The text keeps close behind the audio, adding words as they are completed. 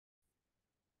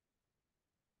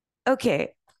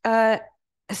Okay. Uh,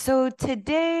 so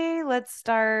today let's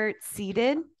start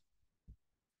seated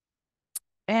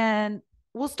and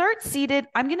we'll start seated.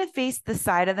 I'm going to face the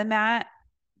side of the mat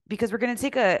because we're going to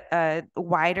take a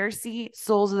wider seat,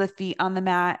 soles of the feet on the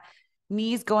mat,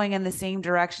 knees going in the same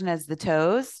direction as the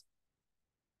toes.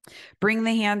 Bring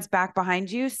the hands back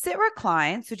behind you. Sit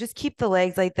reclined. So just keep the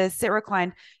legs like this. Sit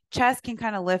reclined. Chest can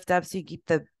kind of lift up so you keep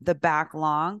the back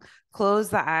long. Close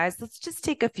the eyes. Let's just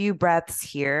take a few breaths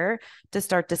here to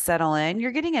start to settle in.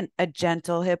 You're getting a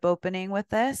gentle hip opening with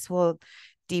this. We'll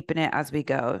deepen it as we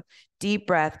go. Deep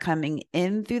breath coming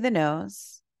in through the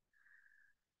nose,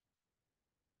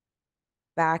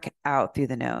 back out through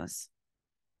the nose.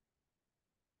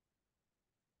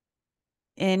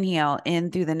 Inhale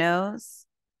in through the nose.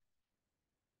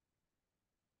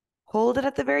 Hold it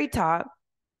at the very top.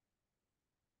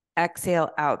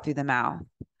 Exhale out through the mouth.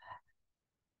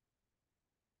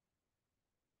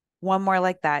 One more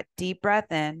like that. Deep breath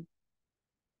in.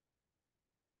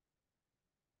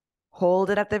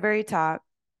 Hold it at the very top.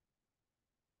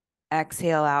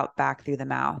 Exhale out back through the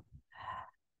mouth.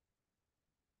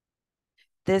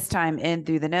 This time in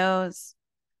through the nose.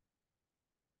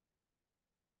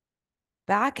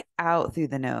 Back out through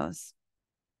the nose.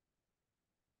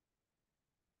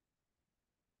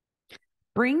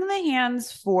 Bring the hands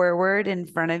forward in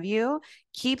front of you.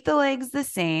 Keep the legs the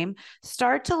same.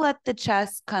 Start to let the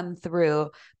chest come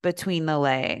through between the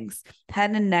legs.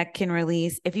 Head and neck can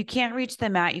release. If you can't reach the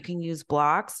mat, you can use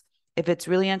blocks. If it's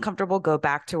really uncomfortable, go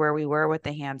back to where we were with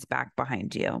the hands back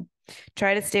behind you.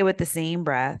 Try to stay with the same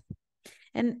breath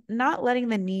and not letting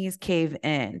the knees cave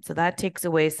in. So that takes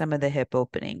away some of the hip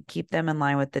opening. Keep them in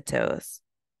line with the toes.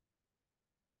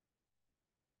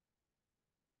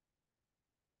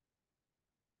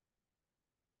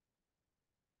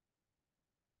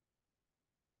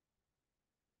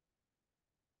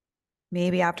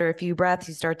 Maybe after a few breaths,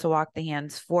 you start to walk the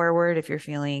hands forward if you're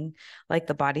feeling like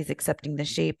the body's accepting the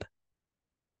shape.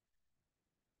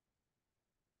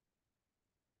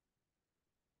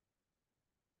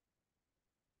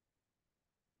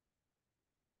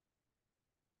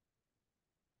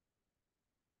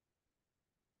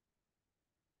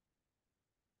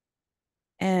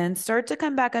 And start to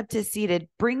come back up to seated.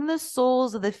 Bring the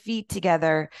soles of the feet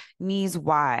together, knees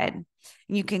wide.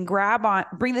 You can grab on,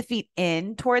 bring the feet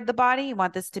in toward the body. You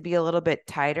want this to be a little bit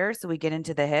tighter so we get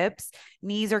into the hips.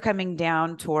 Knees are coming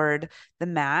down toward the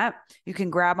mat. You can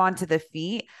grab onto the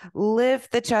feet,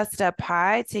 lift the chest up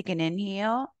high, take an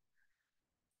inhale.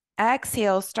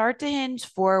 Exhale, start to hinge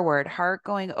forward, heart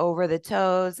going over the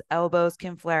toes, elbows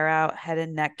can flare out, head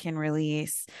and neck can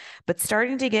release, but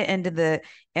starting to get into the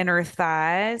inner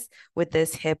thighs with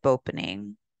this hip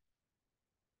opening.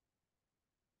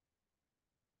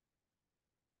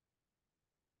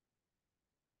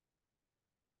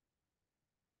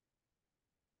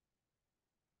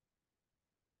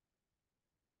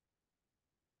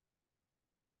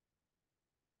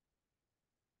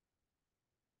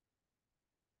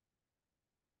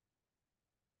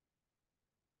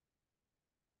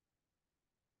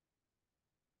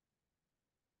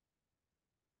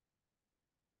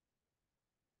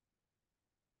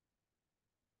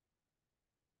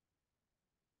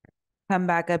 Come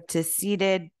back up to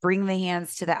seated. Bring the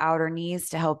hands to the outer knees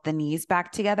to help the knees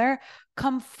back together.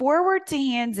 Come forward to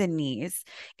hands and knees.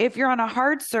 If you're on a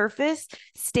hard surface,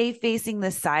 stay facing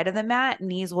the side of the mat.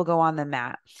 Knees will go on the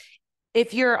mat.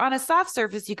 If you're on a soft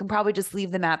surface, you can probably just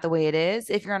leave the mat the way it is.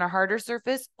 If you're on a harder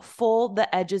surface, fold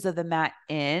the edges of the mat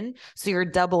in. So you're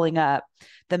doubling up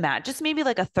the mat, just maybe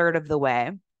like a third of the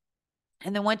way.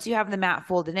 And then once you have the mat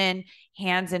folded in,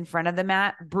 hands in front of the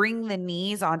mat, bring the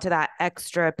knees onto that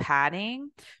extra padding.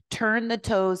 Turn the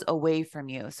toes away from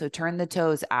you. So turn the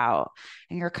toes out.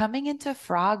 And you're coming into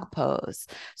frog pose.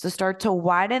 So start to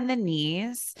widen the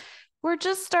knees. We're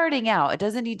just starting out. It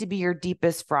doesn't need to be your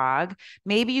deepest frog.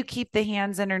 Maybe you keep the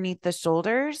hands underneath the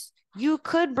shoulders. You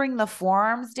could bring the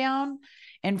forearms down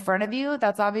in front of you.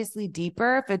 That's obviously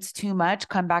deeper. If it's too much,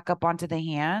 come back up onto the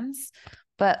hands,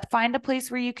 but find a place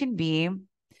where you can be.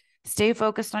 Stay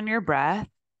focused on your breath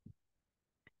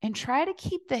and try to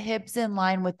keep the hips in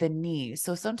line with the knees.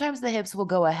 So sometimes the hips will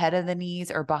go ahead of the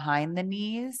knees or behind the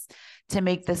knees to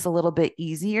make this a little bit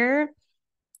easier.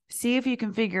 See if you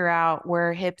can figure out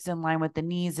where hips in line with the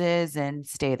knees is and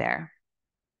stay there.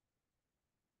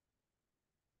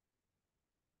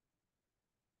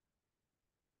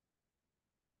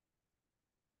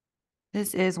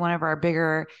 This is one of our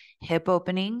bigger hip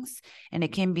openings, and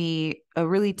it can be a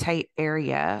really tight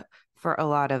area for a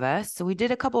lot of us. So we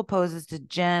did a couple poses to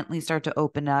gently start to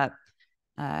open up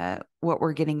what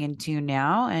we're getting into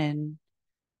now. And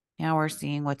now we're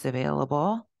seeing what's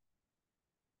available.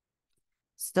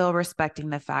 still respecting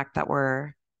the fact that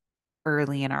we're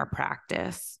early in our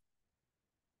practice.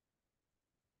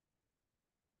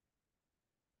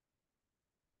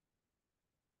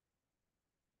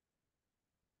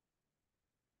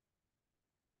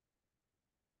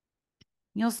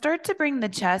 You'll start to bring the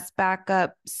chest back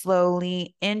up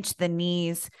slowly, inch the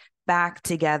knees back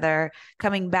together,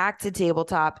 coming back to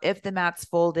tabletop. If the mat's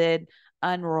folded,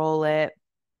 unroll it.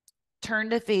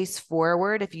 Turn to face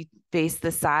forward if you face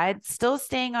the side, still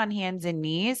staying on hands and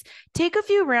knees. Take a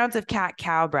few rounds of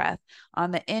cat-cow breath. On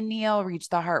the inhale, reach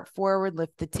the heart forward,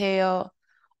 lift the tail.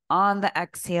 On the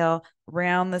exhale,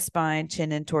 round the spine,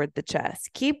 chin in toward the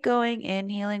chest. Keep going,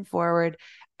 inhaling forward,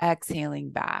 exhaling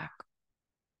back.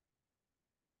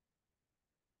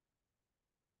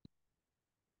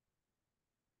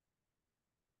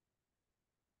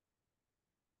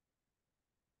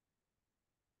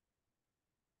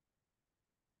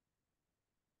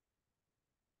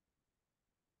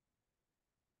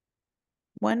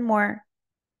 One more.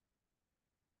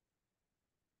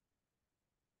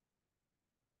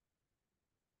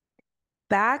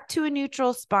 Back to a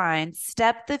neutral spine.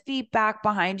 Step the feet back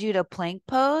behind you to plank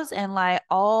pose and lie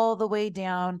all the way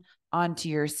down onto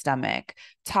your stomach.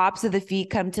 Tops of the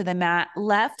feet come to the mat.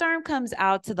 Left arm comes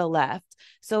out to the left.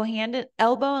 So hand and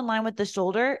elbow in line with the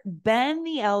shoulder. Bend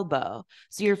the elbow.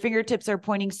 So your fingertips are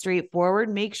pointing straight forward.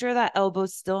 Make sure that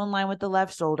elbow's still in line with the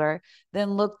left shoulder.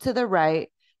 Then look to the right.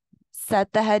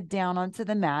 Set the head down onto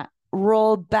the mat.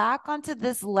 Roll back onto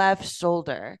this left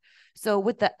shoulder. So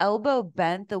with the elbow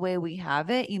bent the way we have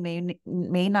it, you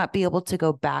may not be able to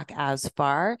go back as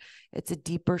far. It's a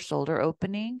deeper shoulder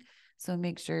opening. So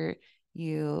make sure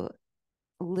you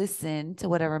listen to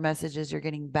whatever messages you're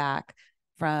getting back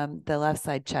from the left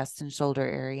side chest and shoulder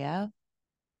area.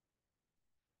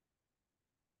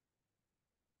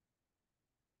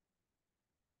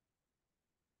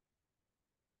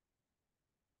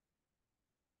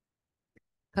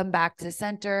 Come back to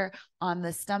center on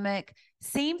the stomach.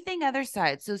 Same thing, other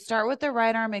side. So start with the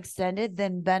right arm extended,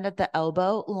 then bend at the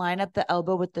elbow, line up the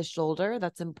elbow with the shoulder.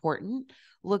 That's important.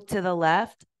 Look to the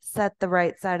left, set the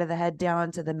right side of the head down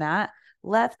onto the mat,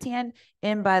 left hand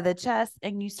in by the chest,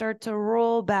 and you start to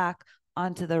roll back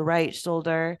onto the right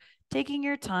shoulder, taking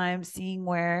your time, seeing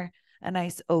where a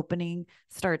nice opening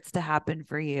starts to happen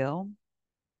for you.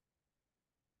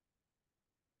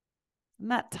 And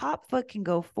that top foot can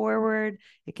go forward.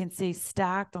 It can stay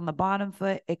stacked on the bottom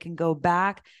foot. It can go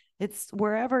back. It's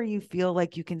wherever you feel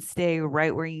like you can stay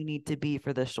right where you need to be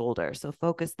for the shoulder. So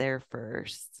focus there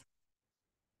first.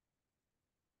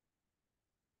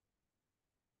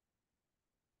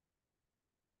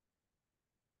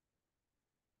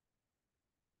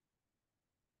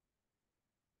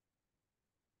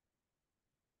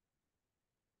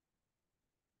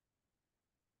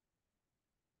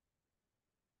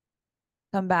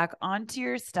 Come back onto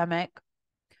your stomach.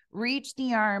 Reach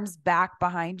the arms back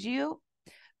behind you.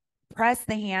 Press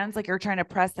the hands like you're trying to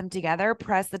press them together.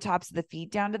 Press the tops of the feet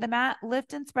down to the mat.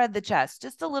 Lift and spread the chest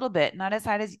just a little bit, not as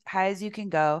high as you can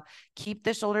go. Keep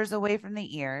the shoulders away from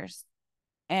the ears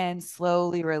and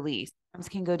slowly release. Arms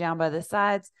can go down by the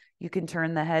sides. You can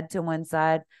turn the head to one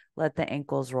side. Let the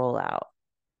ankles roll out.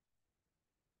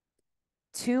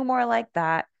 2 more like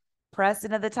that. Press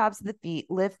into the tops of the feet,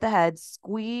 lift the head,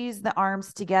 squeeze the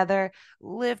arms together,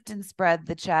 lift and spread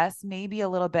the chest, maybe a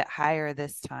little bit higher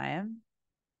this time.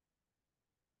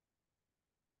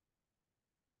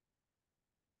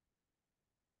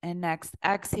 And next,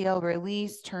 exhale,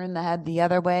 release, turn the head the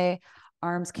other way.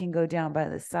 Arms can go down by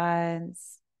the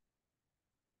sides.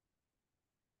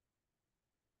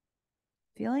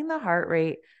 Feeling the heart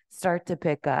rate start to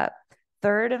pick up.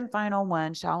 Third and final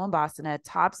one, Shalabhasana,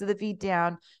 tops of the feet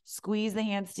down, squeeze the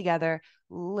hands together,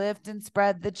 lift and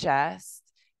spread the chest.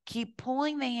 Keep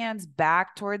pulling the hands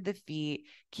back toward the feet.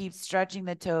 Keep stretching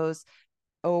the toes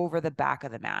over the back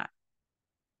of the mat.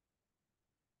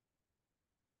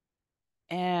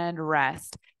 And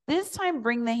rest. This time,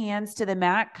 bring the hands to the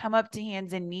mat, come up to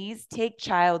hands and knees, take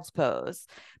child's pose.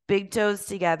 Big toes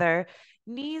together,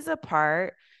 knees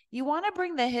apart. You want to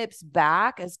bring the hips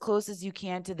back as close as you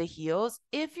can to the heels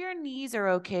if your knees are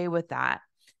okay with that.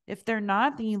 If they're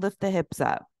not, then you lift the hips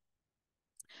up.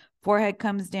 Forehead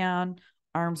comes down,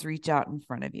 arms reach out in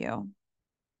front of you.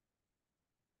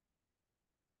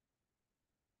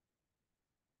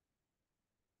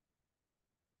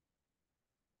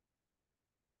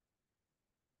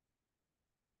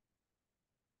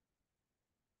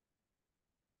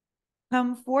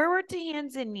 Come forward to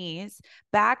hands and knees,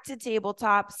 back to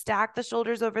tabletop, stack the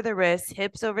shoulders over the wrists,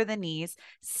 hips over the knees,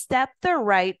 step the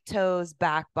right toes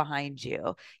back behind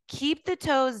you. Keep the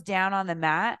toes down on the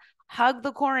mat, Hug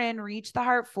the core in, reach the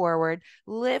heart forward,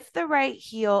 lift the right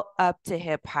heel up to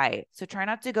hip height. So try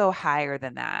not to go higher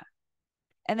than that.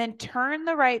 And then turn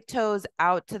the right toes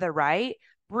out to the right.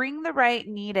 Bring the right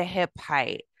knee to hip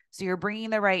height. So you're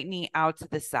bringing the right knee out to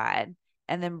the side,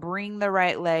 and then bring the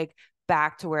right leg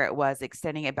back to where it was,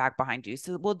 extending it back behind you.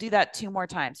 So we'll do that 2 more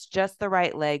times. Just the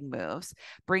right leg moves.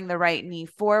 Bring the right knee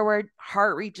forward,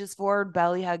 heart reaches forward,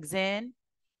 belly hugs in.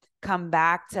 Come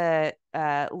back to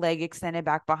leg extended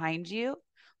back behind you.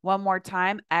 One more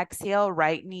time. Exhale,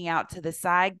 right knee out to the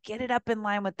side. Get it up in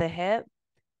line with the hip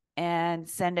and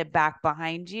send it back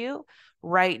behind you.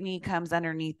 Right knee comes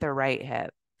underneath the right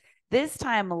hip. This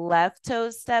time, left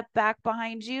toes step back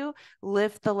behind you.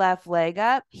 Lift the left leg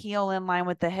up, heel in line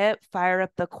with the hip. Fire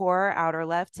up the core, outer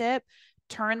left hip.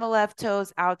 Turn the left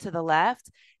toes out to the left.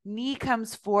 Knee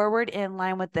comes forward in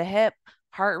line with the hip.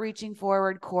 Heart reaching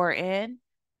forward, core in.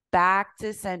 Back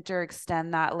to center,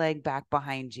 extend that leg back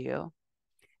behind you.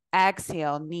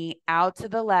 Exhale, knee out to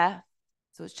the left.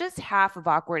 So it's just half of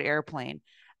awkward airplane.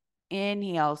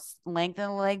 Inhale,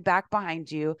 lengthen the leg back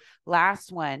behind you.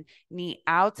 Last one, knee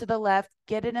out to the left,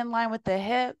 get it in line with the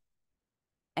hip,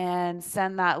 and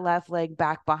send that left leg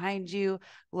back behind you.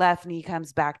 Left knee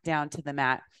comes back down to the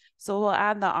mat. So we'll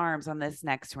add the arms on this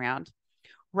next round.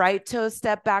 Right toe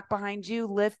step back behind you,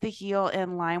 lift the heel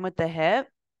in line with the hip.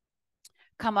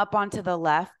 Come up onto the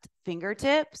left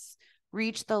fingertips,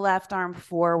 reach the left arm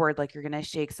forward like you're going to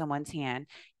shake someone's hand.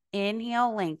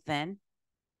 Inhale, lengthen.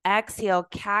 Exhale,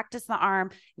 cactus the arm,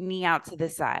 knee out to the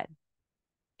side.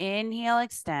 Inhale,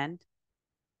 extend.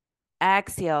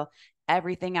 Exhale,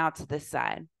 everything out to the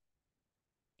side.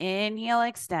 Inhale,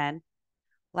 extend.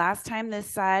 Last time this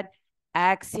side.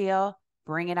 Exhale,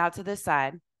 bring it out to the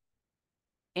side.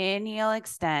 Inhale,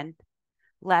 extend.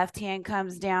 Left hand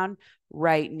comes down,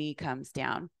 right knee comes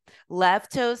down.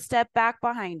 Left toe step back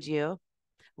behind you.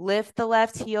 Lift the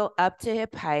left heel up to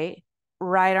hip height.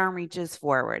 Right arm reaches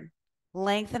forward.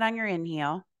 Lengthen on your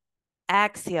inhale.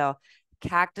 Exhale,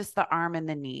 cactus the arm and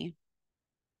the knee.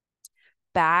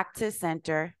 Back to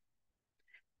center.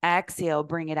 Exhale,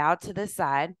 bring it out to the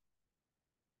side.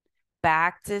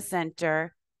 Back to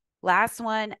center. Last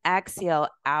one, exhale,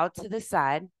 out to the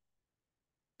side.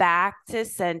 Back to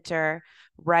center.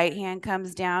 Right hand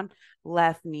comes down,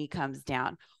 left knee comes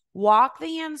down. Walk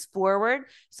the hands forward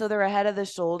so they're ahead of the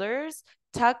shoulders.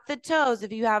 Tuck the toes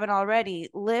if you haven't already.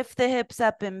 Lift the hips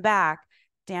up and back.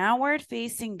 Downward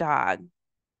facing dog.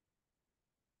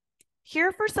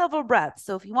 Here for several breaths.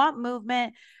 So if you want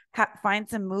movement, find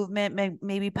some movement,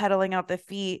 maybe pedaling out the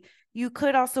feet. You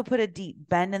could also put a deep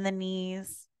bend in the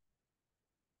knees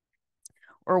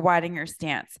or widen your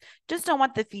stance. Just don't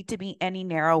want the feet to be any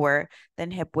narrower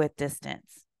than hip width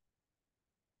distance.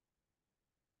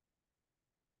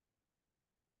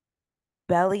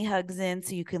 Belly hugs in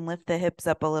so you can lift the hips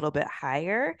up a little bit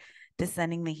higher,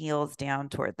 descending the heels down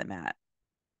toward the mat.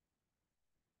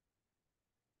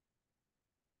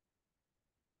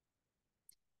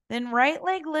 Then right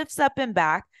leg lifts up and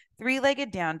back,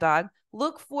 3-legged down dog.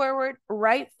 Look forward,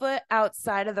 right foot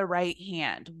outside of the right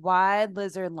hand, wide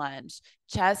lizard lunge.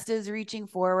 Chest is reaching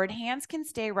forward. Hands can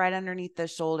stay right underneath the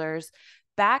shoulders.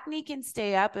 Back knee can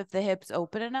stay up if the hip's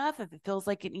open enough. If it feels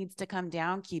like it needs to come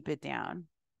down, keep it down.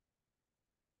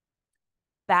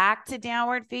 Back to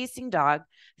downward facing dog.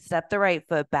 Step the right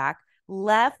foot back.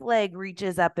 Left leg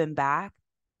reaches up and back.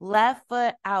 Left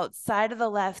foot outside of the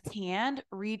left hand.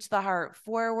 Reach the heart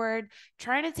forward.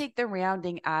 Trying to take the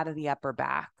rounding out of the upper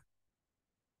back.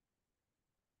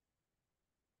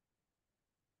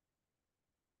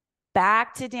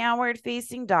 Back to downward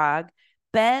facing dog.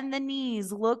 Bend the knees.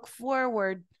 Look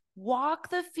forward. Walk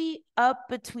the feet up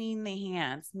between the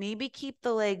hands. Maybe keep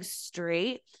the legs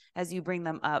straight as you bring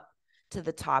them up to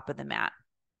the top of the mat.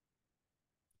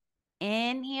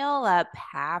 Inhale up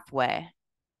halfway.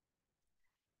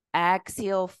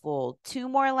 Exhale, fold. 2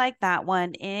 more like that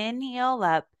one. Inhale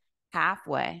up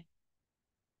halfway.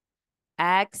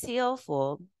 Exhale,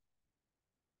 fold.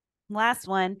 Last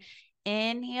one.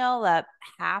 Inhale up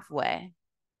halfway.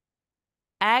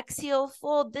 Exhale,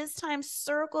 fold. This time,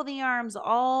 circle the arms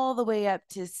all the way up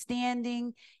to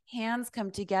standing. Hands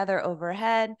come together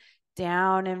overhead,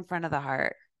 down in front of the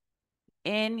heart.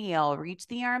 Inhale, reach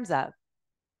the arms up.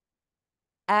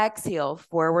 Exhale,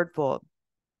 forward fold.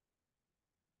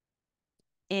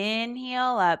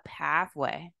 Inhale up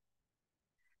halfway.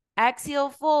 Exhale,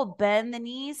 fold, bend the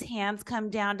knees, hands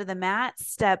come down to the mat,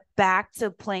 step back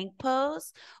to plank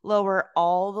pose, lower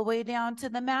all the way down to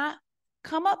the mat.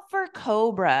 Come up for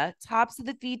cobra, tops of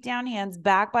the feet down, hands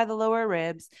back by the lower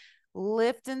ribs.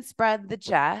 Lift and spread the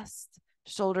chest,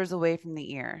 shoulders away from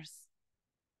the ears.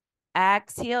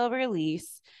 Exhale,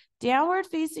 release. Downward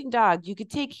facing dog. You could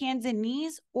take hands and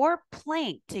knees or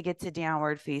plank to get to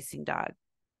downward facing dog.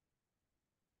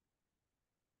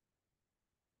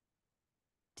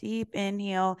 Deep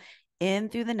inhale in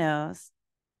through the nose.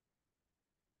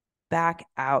 Back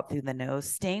out through the nose.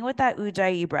 Staying with that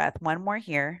Ujjayi breath. One more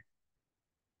here.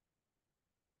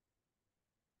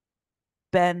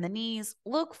 Bend the knees.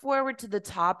 Look forward to the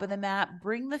top of the mat.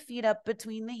 Bring the feet up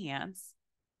between the hands.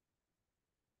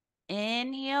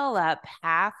 Inhale up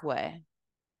halfway.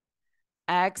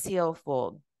 Exhale,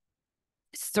 fold.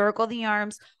 Circle the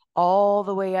arms all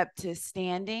the way up to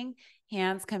standing.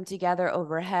 Hands come together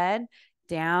overhead,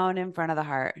 down in front of the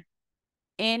heart.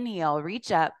 Inhale,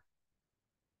 reach up.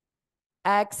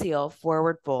 Exhale,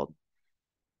 forward fold.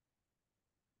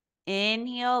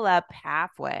 Inhale up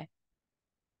halfway.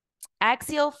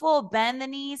 Exhale, fold, bend the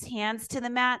knees, hands to the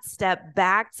mat, step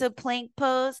back to plank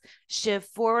pose,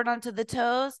 shift forward onto the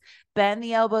toes, bend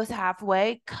the elbows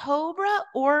halfway, cobra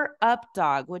or up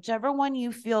dog, whichever one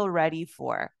you feel ready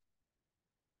for.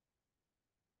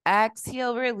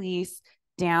 Exhale, release,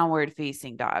 downward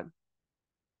facing dog.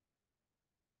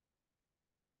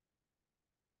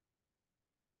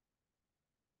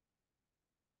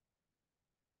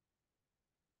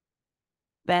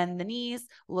 Bend the knees,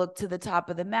 look to the top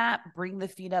of the mat, bring the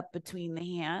feet up between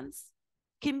the hands.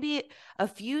 Can be a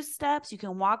few steps. You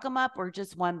can walk them up or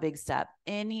just one big step.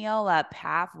 Inhale up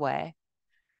halfway.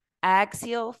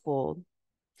 Exhale, fold.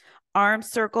 Arms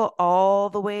circle all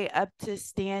the way up to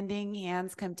standing.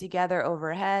 Hands come together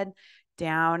overhead,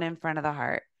 down in front of the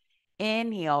heart.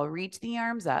 Inhale, reach the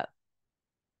arms up.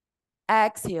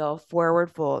 Exhale,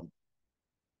 forward fold.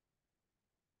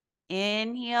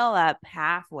 Inhale up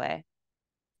halfway.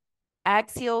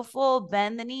 Exhale, fold,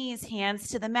 bend the knees, hands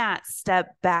to the mat,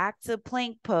 step back to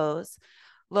plank pose,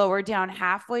 lower down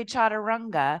halfway,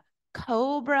 chaturanga,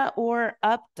 cobra or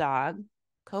up dog.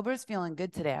 Cobra's feeling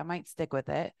good today. I might stick with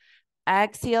it.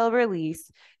 Exhale,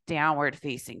 release, downward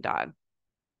facing dog.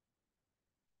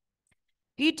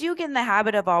 If you do get in the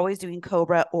habit of always doing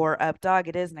cobra or up dog,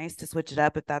 it is nice to switch it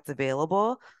up if that's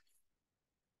available.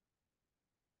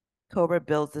 Cobra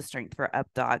builds the strength for up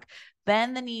dog.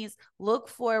 Bend the knees, look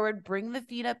forward, bring the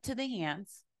feet up to the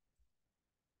hands.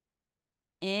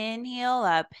 Inhale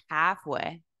up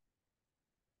halfway.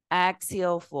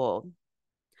 Exhale, fold.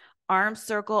 Arms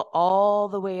circle all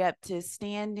the way up to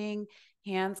standing.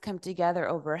 Hands come together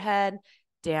overhead,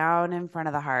 down in front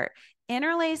of the heart.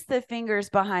 Interlace the fingers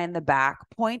behind the back.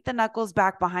 Point the knuckles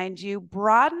back behind you.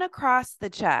 Broaden across the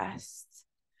chest.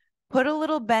 Put a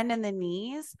little bend in the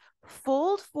knees.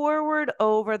 Fold forward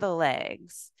over the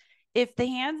legs. If the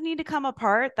hands need to come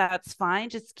apart, that's fine.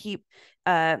 Just keep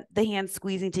the hands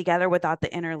squeezing together without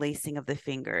the interlacing of the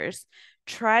fingers.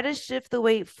 Try to shift the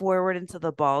weight forward into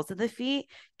the balls of the feet.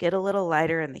 Get a little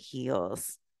lighter in the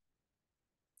heels.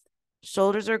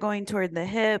 Shoulders are going toward the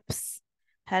hips.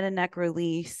 Head and neck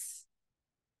release.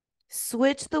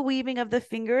 Switch the weaving of the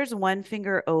fingers, one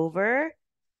finger over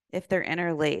if they're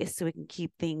interlaced, so we can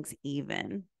keep things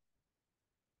even.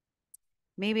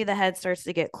 Maybe the head starts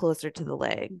to get closer to the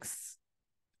legs.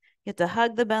 You have to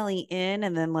hug the belly in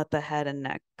and then let the head and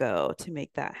neck go to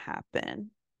make that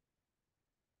happen.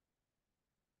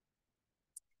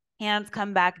 Hands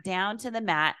come back down to the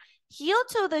mat. Heel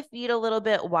toe the feet a little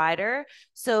bit wider.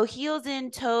 So heels in,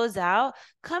 toes out.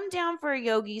 Come down for a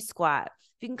yogi squat.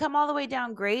 If you can come all the way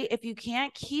down, great. If you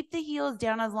can't, keep the heels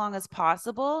down as long as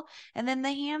possible. And then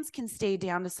the hands can stay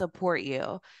down to support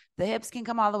you. The hips can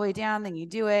come all the way down, then you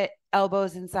do it.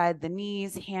 Elbows inside the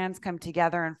knees, hands come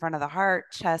together in front of the heart,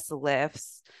 chest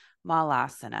lifts,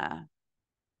 Malasana.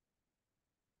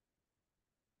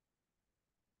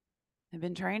 I've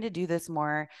been trying to do this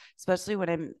more, especially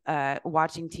when I'm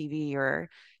watching TV or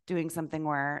doing something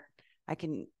where I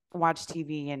can watch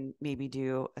TV and maybe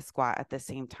do a squat at the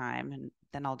same time. And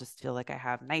then I'll just feel like I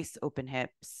have nice open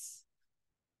hips.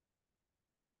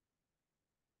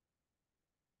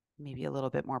 Maybe a little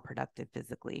bit more productive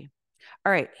physically.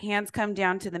 All right, hands come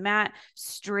down to the mat,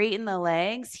 straighten the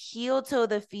legs, heel toe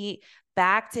the feet,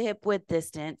 back to hip width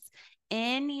distance.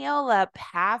 Inhale up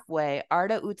halfway,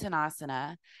 Ardha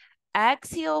Uttanasana.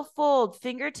 Exhale, fold,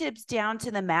 fingertips down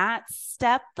to the mat.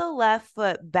 Step the left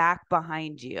foot back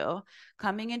behind you,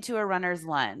 coming into a runner's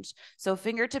lunge. So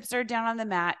fingertips are down on the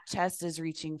mat, chest is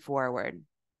reaching forward.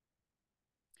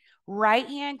 Right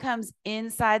hand comes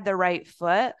inside the right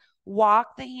foot.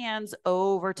 Walk the hands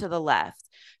over to the left.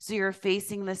 So you're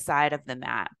facing the side of the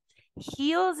mat.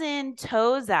 Heels in,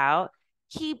 toes out.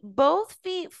 Keep both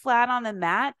feet flat on the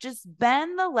mat. Just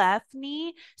bend the left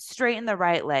knee, straighten the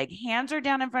right leg. Hands are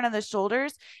down in front of the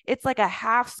shoulders. It's like a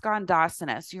half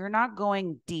skandasana. So you're not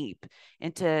going deep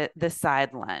into the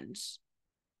side lunge.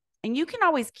 And you can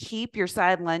always keep your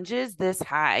side lunges this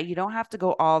high. You don't have to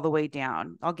go all the way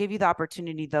down. I'll give you the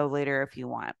opportunity though later if you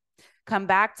want. Come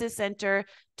back to center,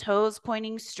 toes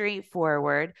pointing straight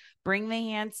forward. Bring the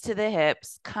hands to the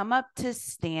hips. Come up to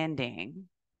standing.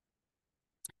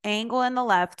 Angle in the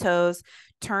left toes,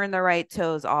 turn the right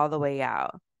toes all the way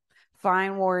out.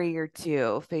 Find warrior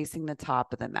two, facing the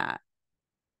top of the mat.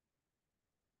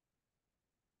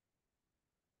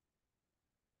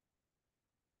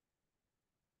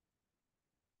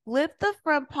 Lift the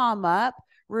front palm up,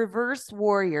 reverse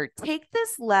warrior. Take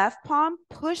this left palm,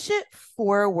 push it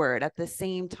forward at the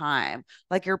same time,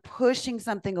 like you're pushing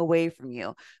something away from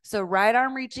you. So right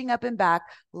arm reaching up and back,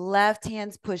 left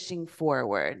hand's pushing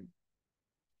forward.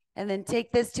 And then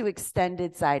take this to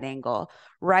extended side angle.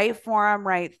 Right forearm,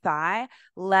 right thigh,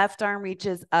 left arm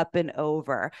reaches up and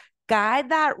over. Guide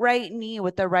that right knee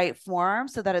with the right forearm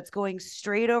so that it's going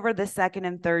straight over the second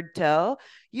and third toe.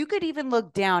 You could even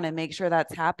look down and make sure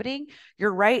that's happening.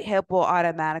 Your right hip will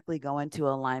automatically go into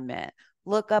alignment.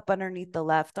 Look up underneath the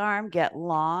left arm, get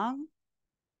long.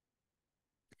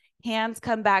 Hands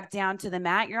come back down to the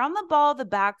mat. You're on the ball of the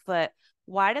back foot.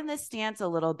 Widen the stance a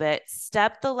little bit.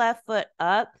 Step the left foot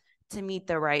up to meet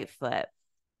the right foot.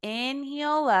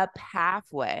 Inhale up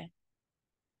halfway.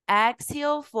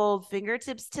 Exhale, fold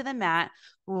fingertips to the mat.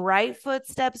 Right foot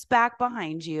steps back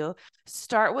behind you.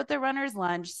 Start with the runner's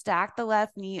lunge. Stack the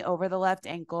left knee over the left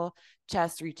ankle,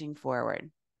 chest reaching forward.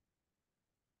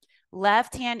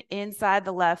 Left hand inside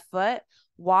the left foot.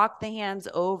 Walk the hands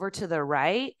over to the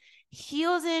right.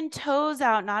 Heels in, toes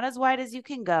out, not as wide as you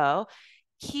can go.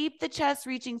 Keep the chest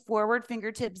reaching forward,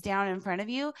 fingertips down in front of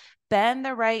you. Bend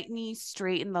the right knee,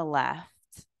 straighten the left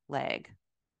leg.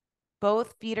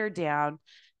 Both feet are down,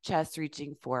 chest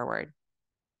reaching forward.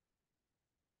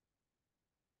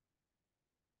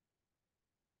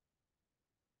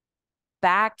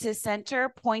 Back to center,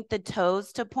 point the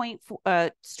toes to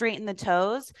straighten the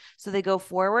toes so they go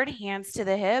forward, hands to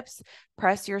the hips.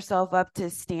 Press yourself up to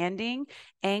standing,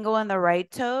 angle in the right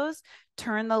toes,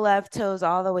 turn the left toes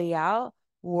all the way out,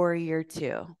 warrior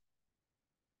two.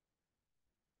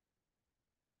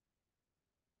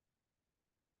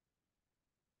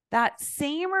 That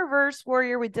same reverse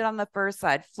warrior we did on the first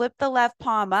side. Flip the left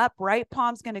palm up, right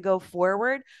palm's going to go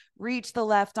forward, reach the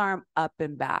left arm up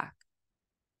and back.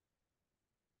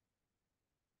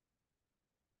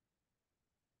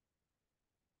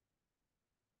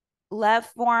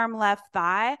 Left forearm, left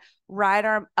thigh, right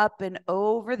arm up and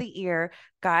over the ear.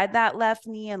 Guide that left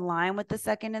knee in line with the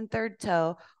second and third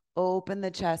toe. Open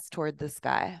the chest toward the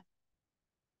sky.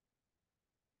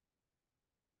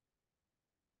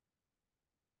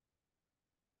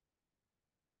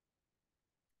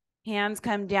 Hands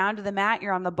come down to the mat.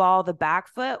 You're on the ball of the back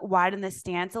foot. Widen the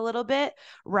stance a little bit.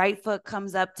 Right foot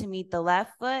comes up to meet the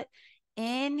left foot.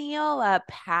 Inhale up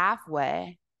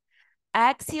halfway.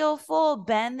 Exhale, fold,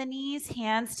 bend the knees,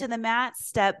 hands to the mat,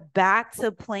 step back to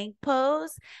plank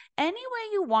pose. Any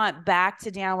way you want, back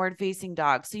to downward facing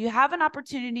dog. So you have an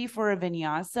opportunity for a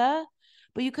vinyasa,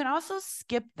 but you can also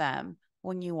skip them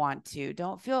when you want to.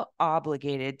 Don't feel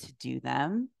obligated to do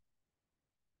them.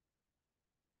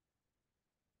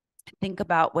 Think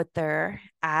about what they're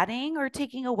adding or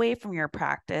taking away from your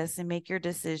practice and make your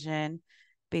decision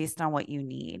based on what you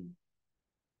need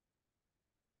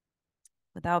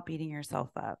without beating yourself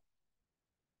up.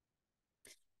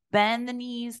 Bend the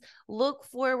knees, look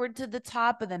forward to the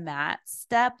top of the mat,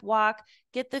 step, walk,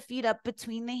 get the feet up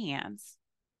between the hands.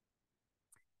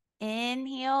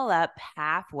 Inhale up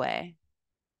halfway.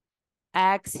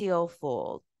 Exhale,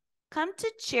 fold. Come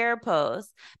to chair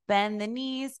pose. Bend the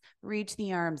knees, reach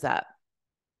the arms up.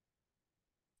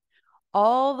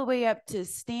 All the way up to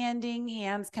standing,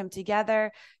 hands come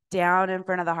together, down in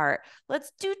front of the heart.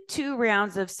 Let's do 2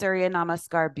 rounds of Surya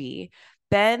Namaskar B.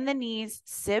 Bend the knees,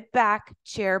 sit back,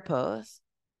 chair pose.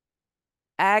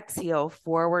 Exhale,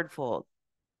 forward fold.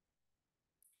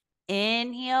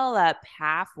 Inhale up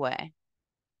halfway.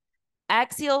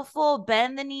 Exhale, fold,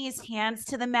 bend the knees, hands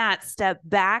to the mat, step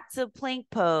back to plank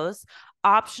pose,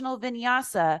 optional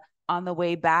vinyasa on the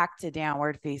way back to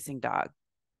downward facing dog.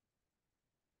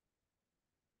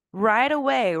 Right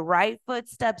away, right foot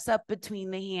steps up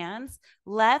between the hands,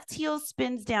 left heel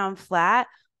spins down flat,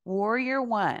 warrior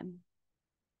one.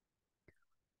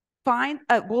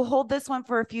 We'll hold this one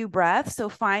for a few breaths. So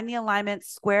find the alignment,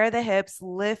 square the hips,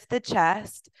 lift the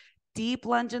chest, deep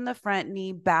lunge in the front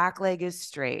knee, back leg is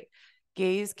straight.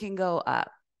 Gaze can go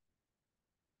up.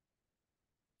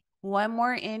 One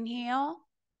more inhale.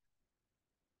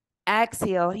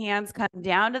 Exhale, hands come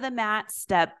down to the mat,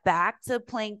 step back to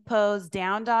plank pose,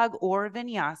 down dog or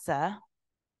vinyasa.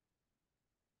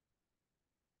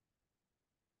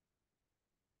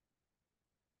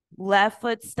 Left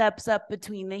foot steps up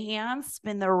between the hands,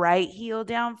 spin the right heel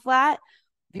down flat,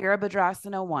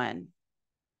 Virabhadrasana 1.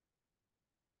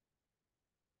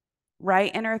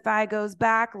 Right inner thigh goes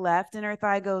back, left inner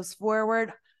thigh goes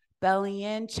forward, belly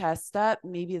in, chest up,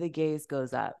 maybe the gaze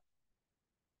goes up.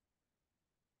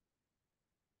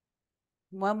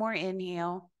 One more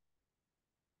inhale.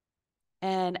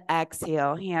 And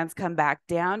exhale, hands come back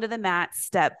down to the mat,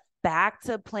 step back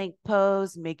to plank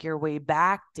pose, make your way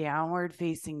back, downward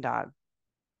facing dog.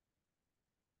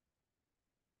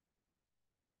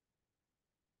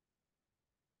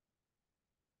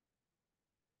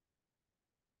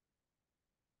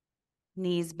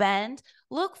 Knees bend,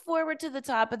 look forward to the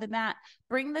top of the mat,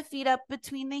 bring the feet up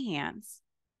between the hands.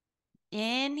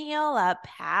 Inhale up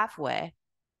halfway.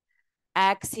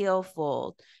 Exhale,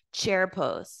 fold, chair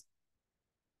pose.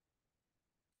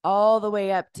 All the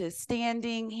way up to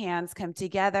standing, hands come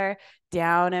together,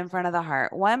 down in front of the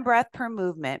heart. One breath per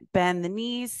movement. Bend the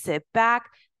knees, sit back,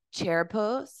 chair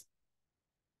pose.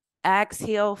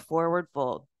 Exhale, forward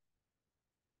fold.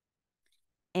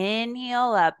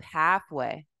 Inhale up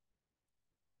halfway.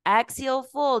 Exhale,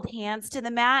 fold, hands to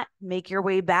the mat, make your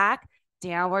way back,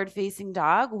 downward facing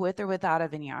dog with or without a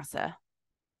vinyasa.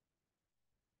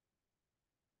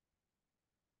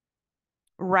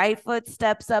 Right foot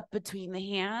steps up between the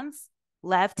hands,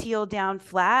 left heel down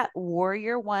flat,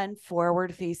 warrior 1,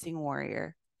 forward facing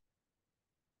warrior.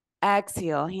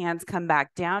 Exhale, hands come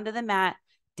back down to the mat,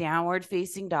 downward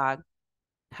facing dog,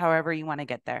 however you want to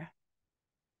get there.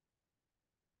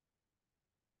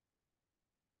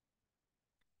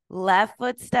 Left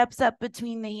foot steps up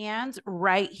between the hands,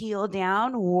 right heel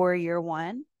down, warrior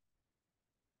 1.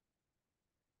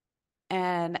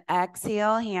 And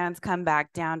exhale, hands come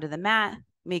back down to the mat,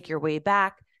 make your way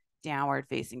back, downward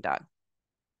facing dog.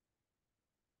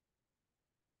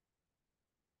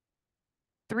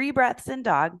 3 breaths in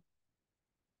dog.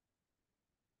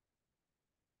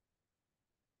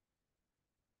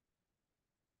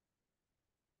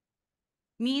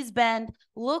 Knees bend,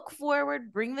 look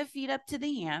forward, bring the feet up to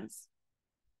the hands.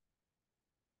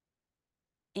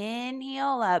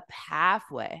 Inhale up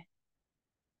halfway.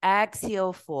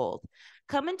 Exhale, fold.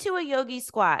 Come into a yogi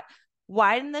squat.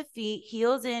 Widen the feet,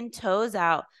 heels in, toes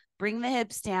out. Bring the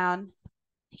hips down.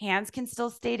 Hands can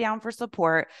still stay down for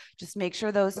support. Just make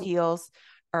sure those heels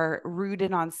are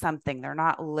rooted on something. They're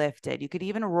not lifted. You could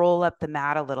even roll up the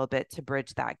mat a little bit to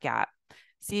bridge that gap.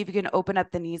 See if you can open up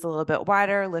the knees a little bit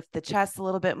wider, lift the chest a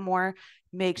little bit more.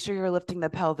 Make sure you're lifting the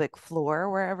pelvic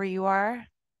floor wherever you are.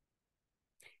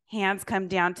 Hands come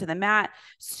down to the mat,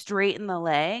 straighten the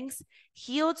legs,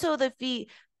 heel toe the feet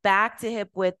back to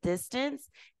hip width distance.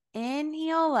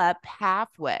 Inhale up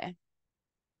halfway.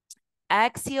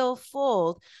 Exhale,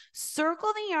 fold.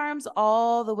 Circle the arms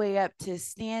all the way up to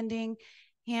standing.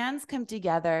 Hands come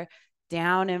together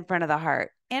down in front of the heart.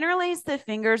 Interlace the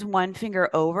fingers one finger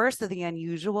over, so the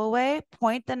unusual way.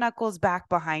 Point the knuckles back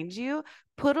behind you.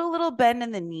 Put a little bend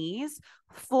in the knees.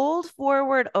 Fold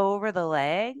forward over the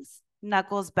legs.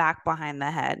 Knuckles back behind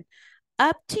the head.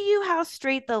 Up to you how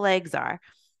straight the legs are.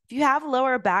 If you have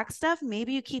lower back stuff,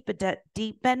 maybe you keep a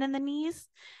deep bend in the knees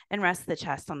and rest the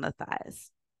chest on the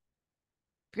thighs.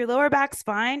 If your lower back's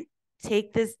fine,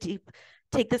 take this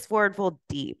forward fold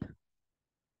deep.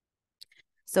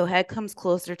 So head comes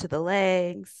closer to the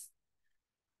legs.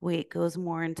 Weight goes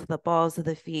more into the balls of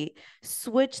the feet.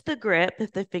 Switch the grip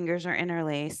if the fingers are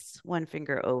interlaced, one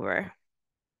finger over.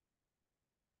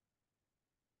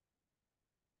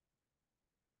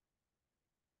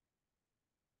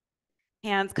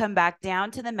 Hands come back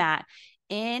down to the mat.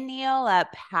 Inhale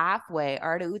up halfway,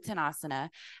 Ardha Uttanasana.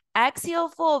 Exhale,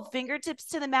 fold, fingertips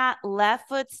to the mat. Left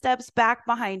foot steps back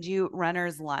behind you,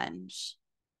 runner's lunge.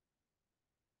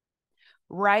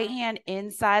 Right hand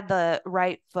inside the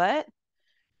right foot.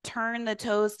 Turn the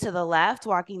toes to the left,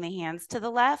 walking the hands to the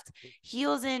left.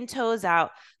 Heels in, toes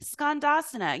out.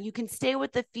 Skandasana, you can stay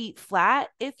with the feet flat.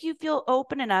 If you feel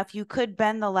open enough, you could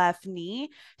bend the left knee,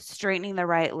 straightening the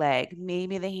right leg.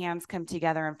 Maybe the hands come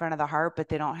together in front of the heart, but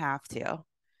they don't have to.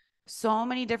 So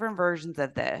many different versions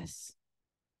of this.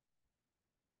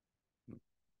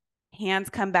 Hands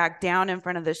come back down in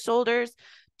front of the shoulders.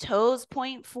 Toes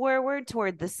point forward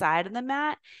toward the side of the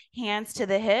mat. Hands to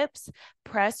the hips.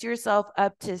 Press yourself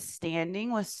up to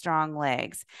standing with strong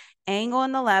legs. Angle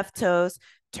in the left toes.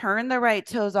 Turn the right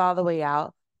toes all the way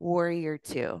out. Warrior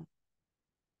 2.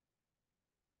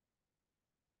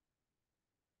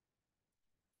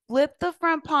 Flip the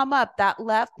front palm up. That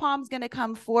left palm's going to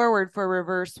come forward for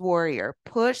reverse warrior.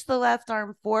 Push the left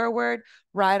arm forward,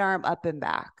 right arm up and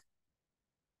back.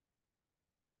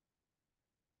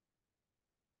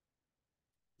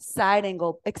 Side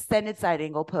angle, extended side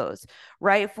angle pose.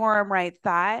 Right forearm, right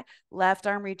thigh, left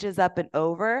arm reaches up and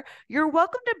over. You're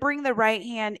welcome to bring the right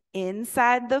hand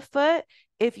inside the foot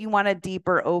if you want a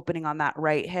deeper opening on that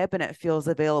right hip and it feels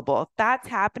available. If that's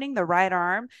happening, the right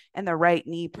arm and the right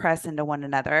knee press into one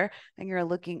another, and you're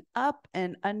looking up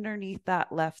and underneath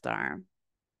that left arm.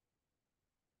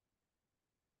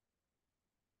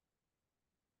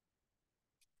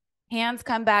 Hands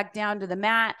come back down to the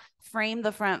mat, frame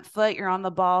the front foot. You're on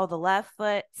the ball, the left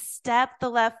foot. Step the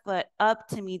left foot up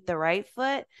to meet the right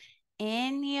foot.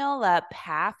 Inhale up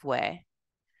halfway.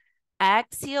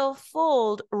 Exhale,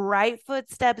 fold. Right foot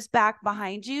steps back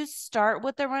behind you. Start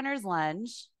with the runner's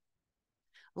lunge.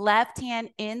 Left hand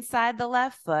inside the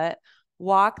left foot.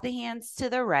 Walk the hands to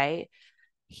the right.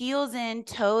 Heels in,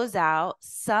 toes out.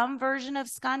 Some version of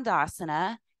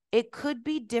Skandasana. It could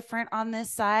be different on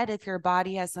this side if your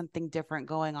body has something different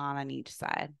going on each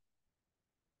side.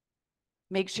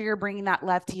 Make sure you're bringing that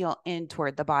left heel in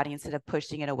toward the body instead of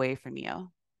pushing it away from you.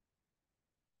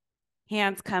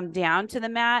 Hands come down to the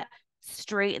mat,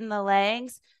 straighten the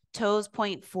legs, toes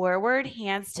point forward,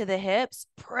 hands to the hips,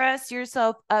 press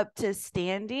yourself up to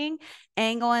standing,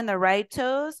 angle in the right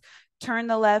toes, turn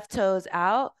the left toes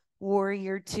out,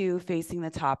 warrior two facing the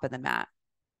top of the mat.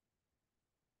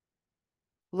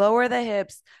 Lower the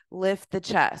hips, lift the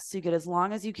chest. So you get as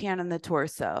long as you can in the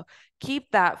torso.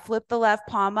 Keep that, flip the left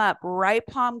palm up. Right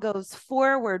palm goes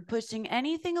forward, pushing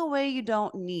anything away you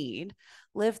don't need.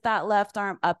 Lift that left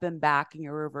arm up and back in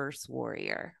your reverse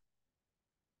warrior.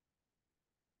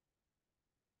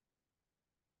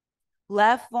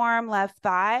 Left forearm, left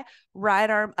thigh, right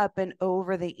arm up and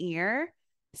over the ear.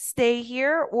 Stay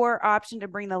here, or option to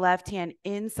bring the left hand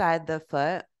inside the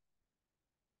foot.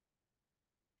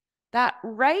 That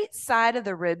right side of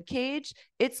the rib cage,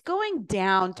 it's going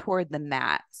down toward the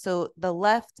mat. So the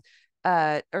left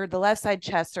side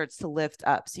chest starts to lift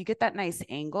up. So you get that nice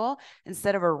angle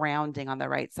instead of a rounding on the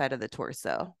right side of the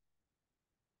torso.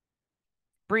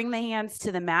 Bring the hands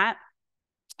to the mat.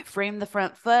 Frame the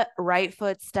front foot. Right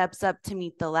foot steps up to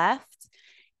meet the left.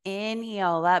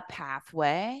 Inhale up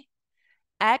halfway.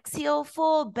 Exhale,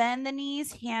 fold, bend the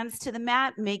knees, hands to the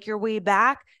mat. Make your way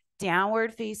back.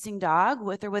 Downward facing dog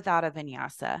with or without a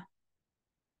vinyasa.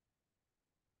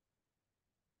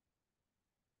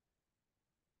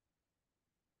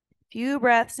 Few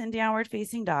breaths in downward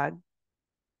facing dog.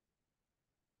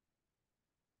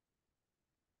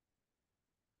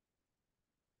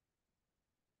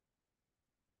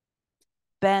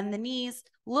 Bend the knees,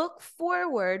 look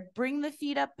forward, bring the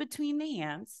feet up between the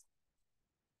hands.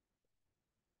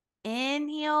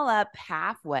 Inhale up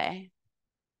halfway.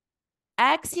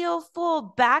 Exhale,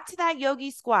 fold back to that yogi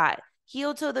squat.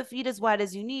 Heel toe the feet as wide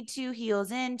as you need to.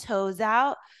 Heels in, toes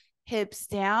out, hips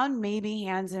down, maybe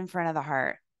hands in front of the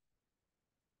heart.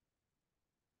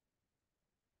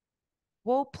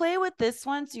 We'll play with this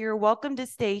one, so you're welcome to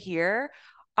stay here.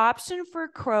 Option for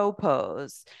crow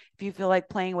pose if you feel like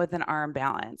playing with an arm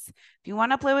balance. If you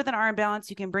want to play with an arm balance,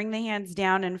 you can bring the hands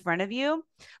down in front of you,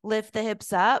 lift the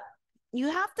hips up. You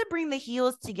have to bring the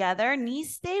heels together,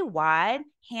 knees stay wide,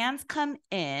 hands come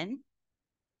in.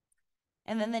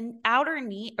 And then the outer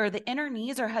knee or the inner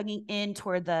knees are hugging in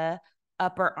toward the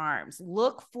upper arms.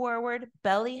 Look forward,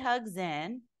 belly hugs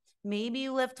in. Maybe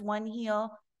you lift one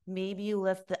heel, maybe you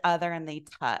lift the other and they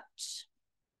touch.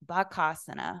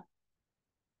 Bakasana.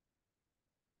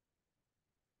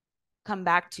 Come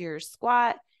back to your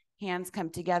squat. Hands come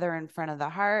together in front of the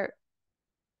heart.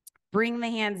 Bring the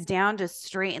hands down to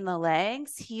straighten the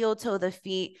legs. Heel toe the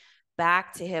feet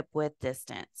back to hip width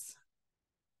distance.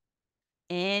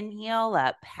 Inhale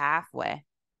up halfway.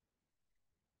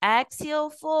 Exhale,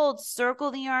 fold.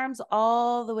 Circle the arms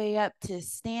all the way up to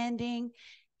standing.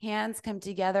 Hands come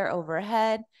together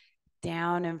overhead,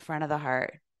 down in front of the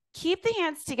heart. Keep the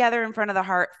hands together in front of the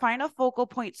heart. Find a focal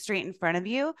point straight in front of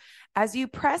you. As you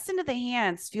press into the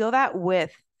hands, feel that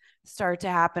width start to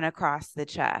happen across the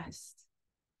chest.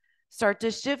 Start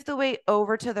to shift the weight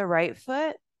over to the right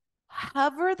foot.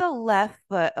 Hover the left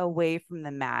foot away from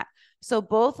the mat. So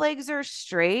both legs are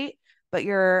straight, but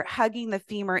you're hugging the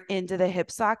femur into the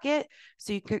hip socket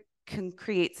so you can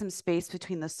create some space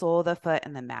between the sole of the foot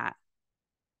and the mat.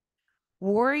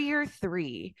 Warrior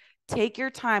three. Take your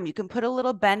time. You can put a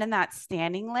little bend in that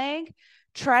standing leg.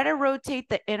 Try to rotate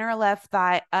the inner left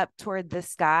thigh up toward the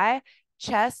sky.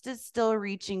 Chest is still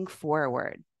reaching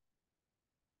forward.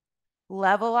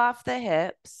 Level off the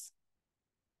hips.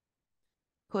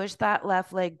 Push that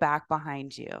left leg back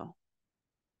behind you.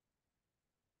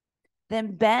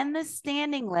 Then bend the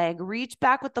standing leg, reach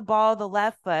back with the ball of the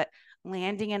left foot,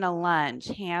 landing in a lunge.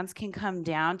 Hands can come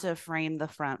down to frame the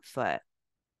front foot.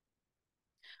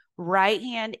 Right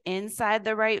hand inside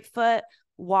the right foot,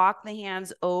 walk the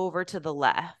hands over to the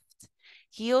left.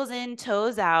 Heels in,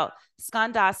 toes out,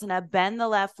 Skandasana, bend the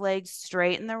left leg,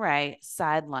 straighten the right,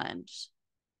 side lunge.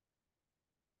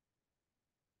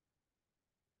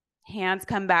 Hands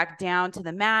come back down to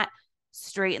the mat,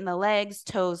 straighten the legs,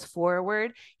 toes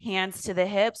forward, hands to the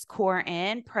hips, core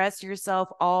in, press yourself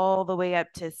all the way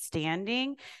up to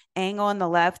standing, angle on the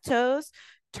left toes,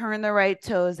 turn the right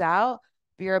toes out,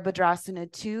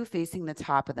 Virabhadrasana 2 facing the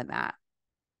top of the mat.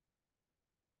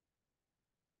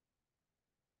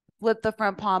 Flip the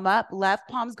front palm up, left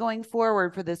palm's going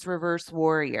forward for this reverse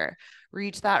warrior.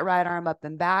 Reach that right arm up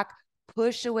and back,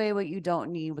 push away what you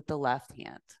don't need with the left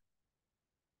hand.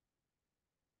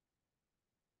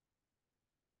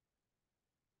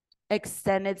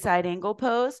 Extended side angle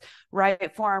pose,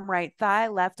 right forearm, right thigh,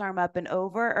 left arm up and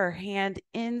over, or hand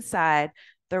inside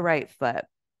the right foot.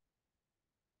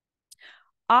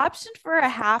 Option for a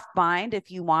half bind if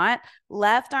you want.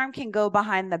 Left arm can go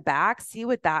behind the back. See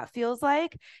what that feels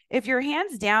like. If your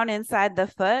hand's down inside the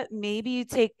foot, maybe you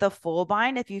take the full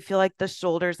bind if you feel like the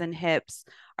shoulders and hips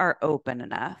are open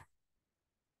enough.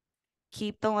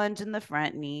 Keep the lunge in the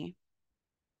front knee.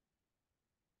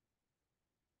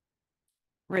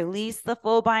 Release the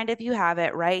full bind if you have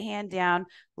it. Right hand down,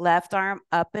 left arm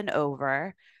up and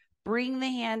over. Bring the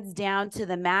hands down to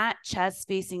the mat, chest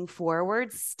facing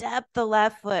forward. Step the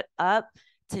left foot up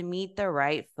to meet the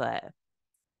right foot.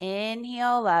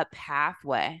 Inhale up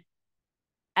halfway.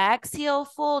 Exhale,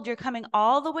 fold. You're coming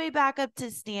all the way back up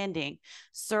to standing.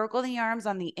 Circle the arms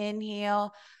on the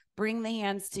inhale. Bring the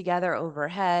hands together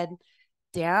overhead.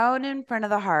 Down in front of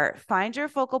the heart. Find your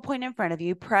focal point in front of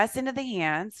you. Press into the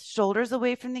hands, shoulders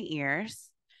away from the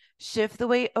ears. Shift the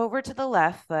weight over to the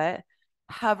left foot.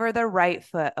 Hover the right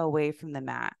foot away from the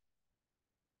mat.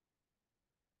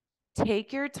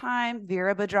 Take your time,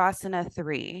 Virabhadrasana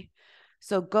 3.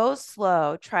 So go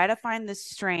slow. Try to find the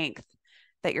strength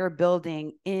that you're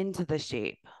building into the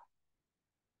shape.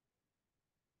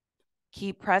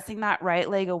 Keep pressing that right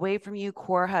leg away from you.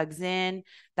 Core hugs in.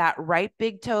 That right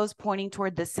big toes pointing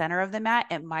toward the center of the mat.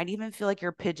 It might even feel like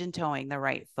you're pigeon toeing the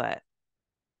right foot.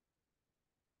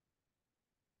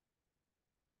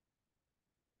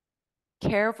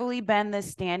 Carefully bend the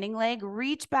standing leg.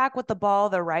 Reach back with the ball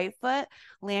of the right foot,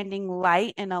 landing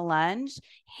light in a lunge.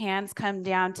 Hands come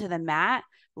down to the mat.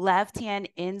 Left hand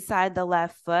inside the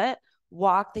left foot.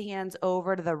 Walk the hands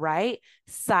over to the right.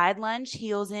 Side lunge,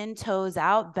 heels in, toes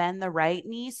out. Bend the right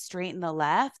knee, straighten the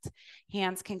left.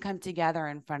 Hands can come together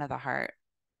in front of the heart.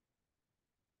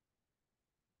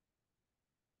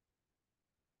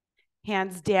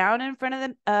 Hands down in front of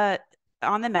the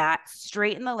on the mat,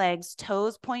 straighten the legs,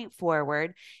 toes point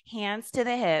forward, hands to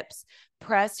the hips,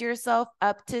 press yourself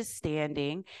up to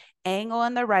standing, angle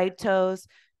on the right toes,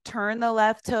 turn the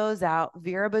left toes out,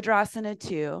 Virabhadrasana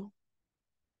 2.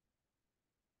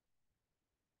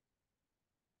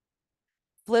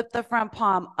 Flip the front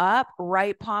palm up,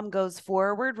 right palm goes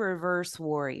forward, reverse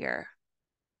warrior.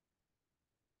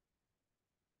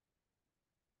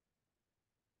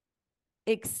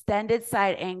 Extended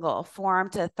side angle, forearm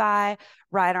to thigh,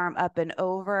 right arm up and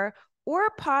over, or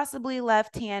possibly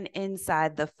left hand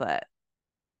inside the foot.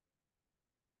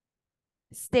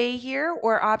 Stay here,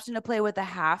 or option to play with a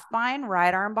half bind,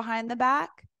 right arm behind the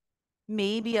back,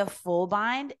 maybe a full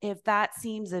bind if that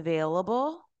seems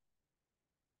available.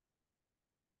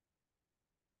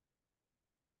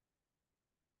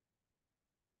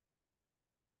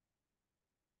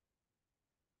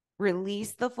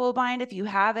 Release the full bind if you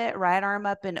have it, right arm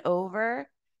up and over.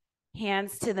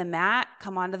 Hands to the mat,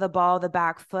 come onto the ball of the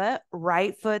back foot.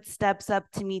 Right foot steps up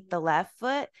to meet the left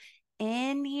foot.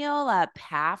 Inhale up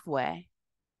halfway.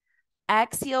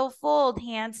 Exhale, fold,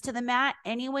 hands to the mat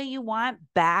any way you want,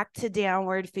 back to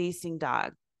downward facing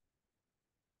dog.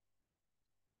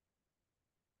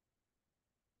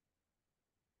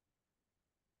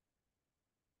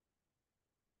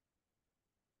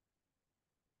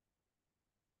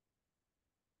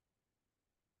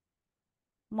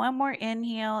 One more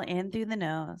inhale in through the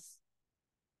nose.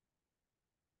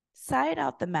 Side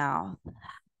out the mouth.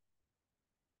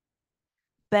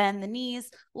 Bend the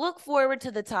knees, look forward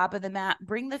to the top of the mat,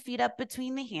 bring the feet up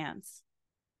between the hands.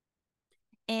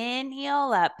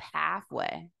 Inhale up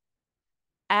halfway.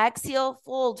 Exhale,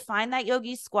 fold, find that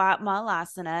yogi squat,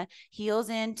 malasana, heels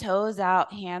in, toes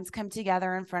out, hands come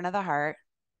together in front of the heart.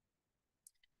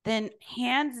 Then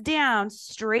hands down,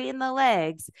 straighten the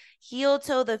legs, heel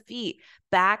toe the feet,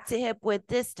 back to hip width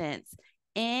distance.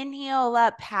 Inhale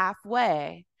up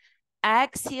halfway.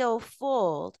 Exhale,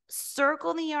 fold.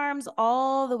 Circle the arms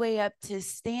all the way up to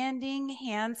standing.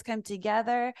 Hands come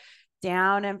together,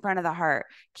 down in front of the heart.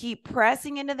 Keep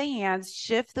pressing into the hands.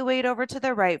 Shift the weight over to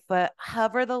the right foot.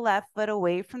 Hover the left foot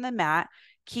away from the mat.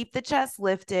 Keep the chest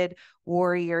lifted.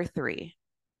 Warrior 3.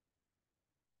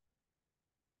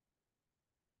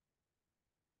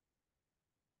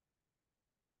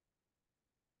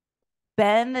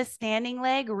 Bend the standing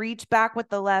leg, reach back with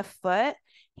the left foot.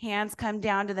 Hands come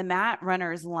down to the mat,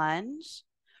 runner's lunge.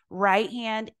 Right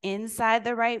hand inside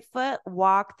the right foot,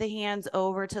 walk the hands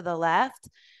over to the left.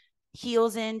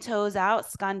 Heels in, toes out,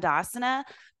 skandasana.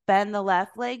 Bend the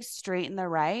left leg, straighten the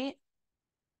right.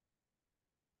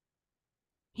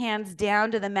 Hands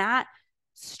down to the mat,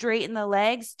 straighten the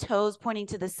legs, toes pointing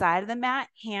to the side of the mat,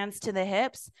 hands to the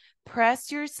hips.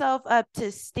 Press yourself up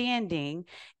to standing.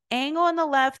 Angle on the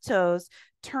left toes.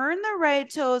 Turn the right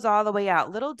toes all the way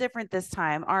out. Little different this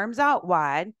time. Arms out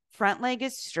wide. Front leg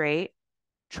is straight.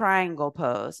 Triangle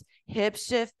pose. Hips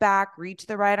shift back. Reach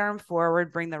the right arm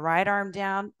forward. Bring the right arm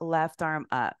down. Left arm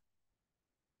up.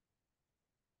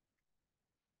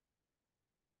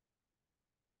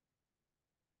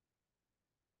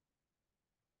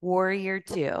 Warrior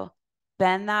 2.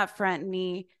 Bend that front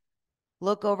knee.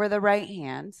 Look over the right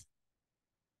hand.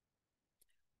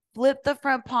 Flip the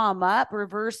front palm up,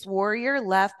 reverse warrior,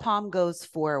 left palm goes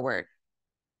forward.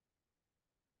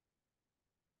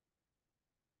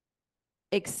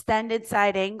 Extended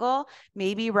side angle,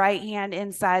 maybe right hand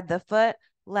inside the foot,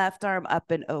 left arm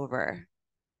up and over.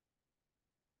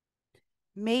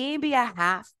 Maybe a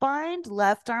half bind,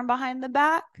 left arm behind the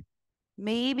back,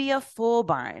 maybe a full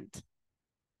bind.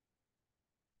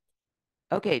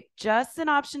 Okay, just an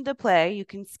option to play. You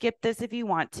can skip this if you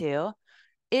want to.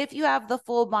 If you have the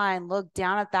full bind, look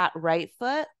down at that right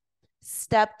foot,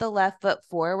 step the left foot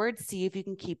forward, see if you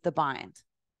can keep the bind.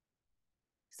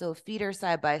 So feet are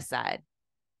side by side.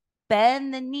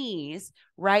 Bend the knees,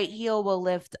 right heel will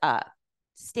lift up.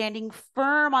 Standing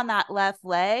firm on that left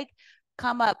leg,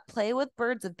 come up, play with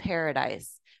birds of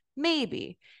paradise.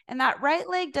 Maybe. And that right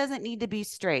leg doesn't need to be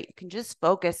straight. You can just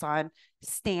focus on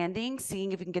standing,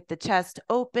 seeing if you can get the chest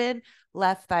open,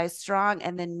 left thigh strong,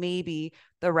 and then maybe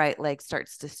the right leg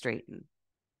starts to straighten.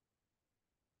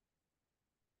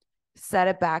 Set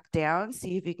it back down,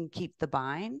 see if you can keep the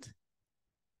bind.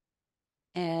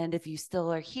 And if you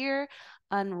still are here,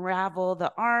 unravel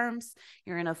the arms.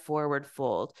 You're in a forward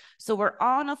fold. So we're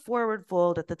on a forward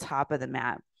fold at the top of the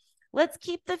mat. Let's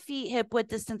keep the feet hip width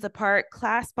distance apart,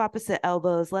 clasp opposite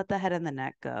elbows, let the head and the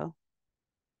neck go.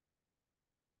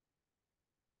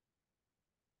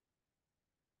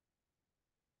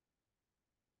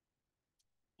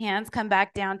 Hands come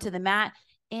back down to the mat.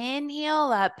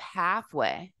 Inhale up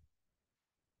halfway.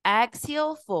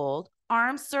 Exhale, fold.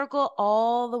 Arms circle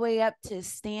all the way up to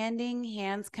standing.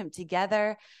 Hands come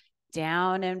together,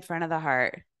 down in front of the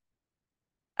heart.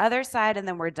 Other side, and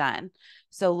then we're done.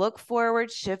 So look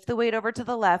forward, shift the weight over to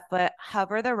the left foot,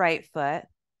 hover the right foot.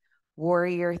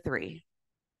 Warrior 3.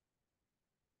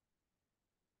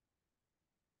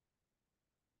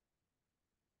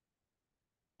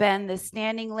 Bend the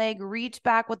standing leg, reach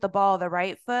back with the ball of the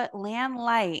right foot, land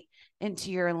light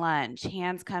into your lunge.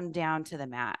 Hands come down to the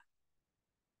mat.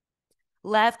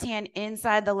 Left hand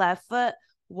inside the left foot,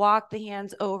 walk the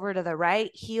hands over to the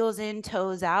right, heels in,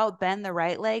 toes out, bend the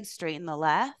right leg, straighten the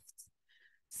left.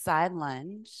 Side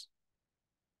lunge.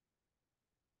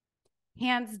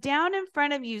 Hands down in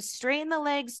front of you, straighten the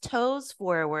legs, toes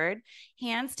forward,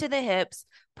 hands to the hips,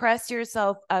 press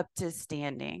yourself up to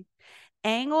standing.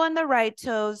 Angle on the right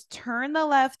toes, turn the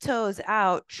left toes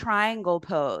out, triangle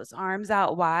pose, arms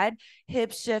out wide,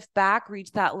 hips shift back,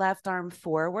 reach that left arm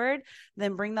forward,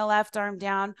 then bring the left arm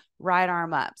down, right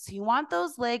arm up. So you want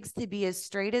those legs to be as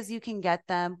straight as you can get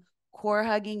them, core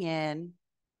hugging in,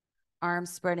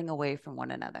 arms spreading away from one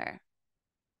another.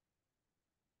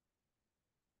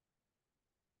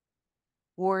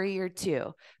 Warrior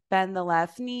 2, bend the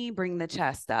left knee, bring the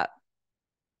chest up.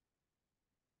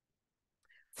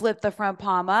 Flip the front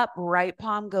palm up, right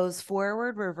palm goes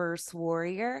forward, reverse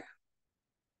warrior.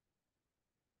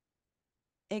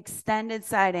 Extended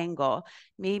side angle,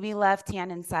 maybe left hand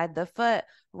inside the foot,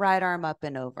 right arm up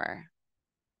and over.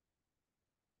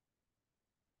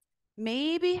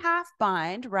 Maybe half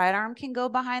bind, right arm can go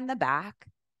behind the back,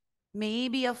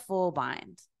 maybe a full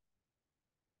bind.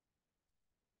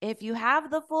 If you have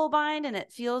the full bind and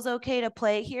it feels okay to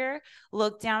play here,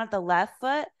 look down at the left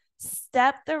foot,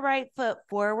 step the right foot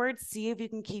forward, see if you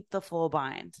can keep the full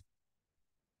bind.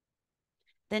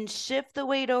 Then shift the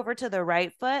weight over to the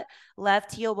right foot.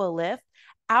 Left heel will lift.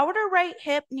 Outer right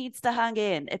hip needs to hug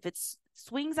in. If it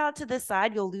swings out to the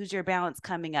side, you'll lose your balance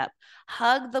coming up.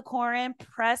 Hug the core in,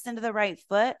 press into the right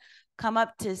foot, come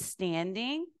up to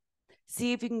standing.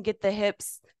 See if you can get the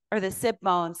hips or the sit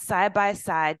bones side by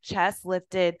side, chest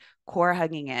lifted, core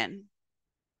hugging in.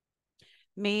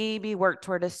 Maybe work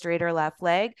toward a straighter left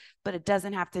leg, but it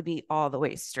doesn't have to be all the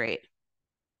way straight.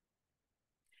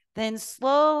 Then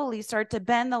slowly start to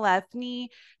bend the left knee,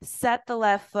 set the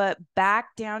left foot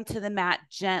back down to the mat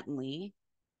gently,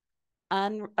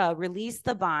 release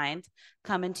the bind,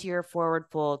 come into your forward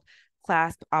fold,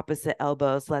 clasp opposite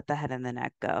elbows, let the head and the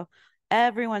neck go.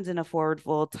 Everyone's in a forward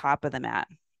fold, top of the mat.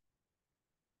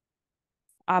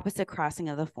 Opposite crossing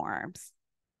of the forearms.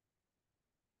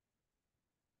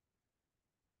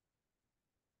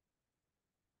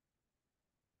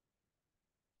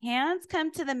 Hands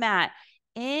come to the mat.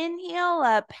 Inhale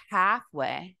up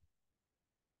halfway.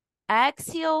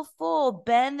 Exhale full,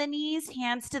 bend the knees,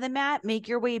 hands to the mat, make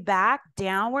your way back,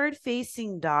 downward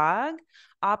facing dog.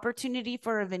 Opportunity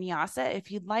for a vinyasa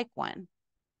if you'd like one.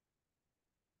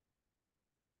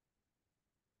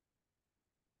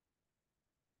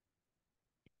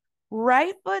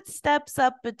 Right foot steps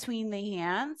up between the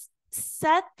hands,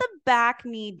 set the back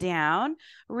knee down,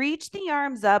 reach the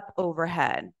arms up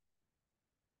overhead.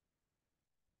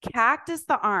 Cactus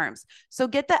the arms. So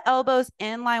get the elbows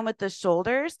in line with the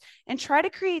shoulders and try to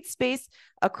create space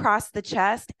across the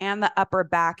chest and the upper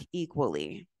back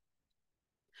equally.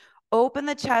 Open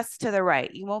the chest to the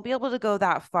right. You won't be able to go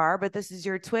that far, but this is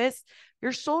your twist.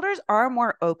 Your shoulders are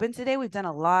more open today. We've done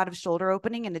a lot of shoulder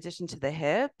opening in addition to the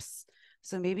hips.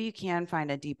 So maybe you can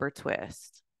find a deeper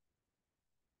twist.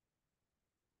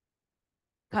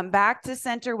 Come back to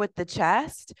center with the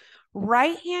chest.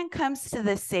 Right hand comes to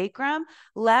the sacrum.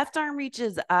 Left arm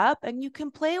reaches up, and you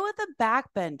can play with a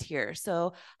back bend here.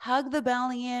 So hug the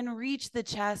belly in, reach the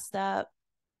chest up.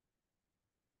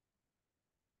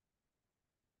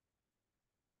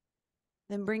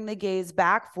 Then bring the gaze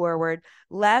back forward.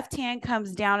 Left hand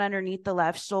comes down underneath the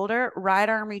left shoulder. Right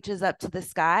arm reaches up to the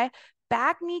sky.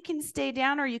 Back knee can stay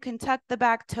down, or you can tuck the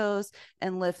back toes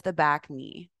and lift the back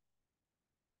knee.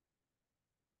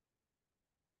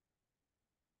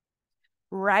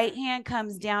 Right hand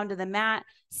comes down to the mat,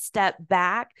 step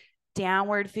back,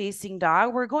 downward facing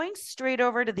dog. We're going straight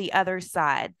over to the other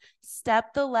side.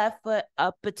 Step the left foot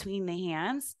up between the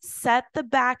hands, set the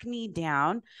back knee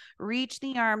down, reach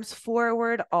the arms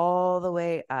forward all the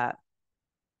way up.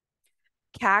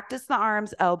 Cactus the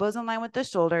arms, elbows in line with the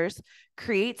shoulders.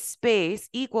 Create space,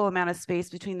 equal amount of space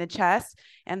between the chest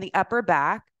and the upper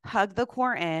back. Hug the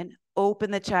core in,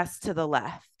 open the chest to the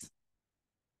left.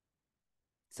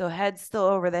 So head still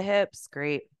over the hips.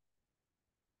 Great.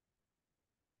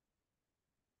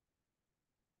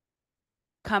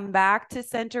 Come back to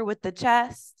center with the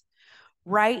chest.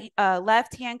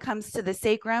 Left hand comes to the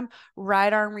sacrum.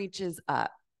 Right arm reaches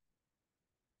up.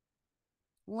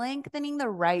 Lengthening the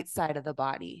right side of the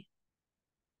body.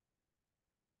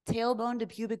 Tailbone to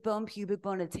pubic bone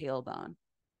to tailbone.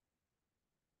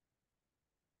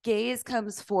 Gaze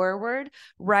comes forward,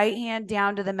 right hand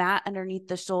down to the mat underneath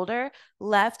the shoulder.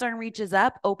 Left arm reaches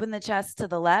up, open the chest to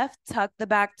the left, tuck the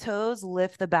back toes,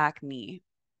 lift the back knee.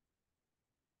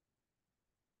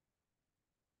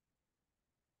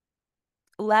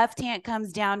 Left hand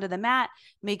comes down to the mat,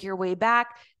 make your way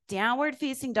back, downward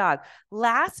facing dog.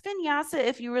 Last vinyasa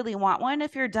if you really want one.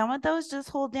 If you're done with those,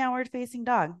 just hold downward facing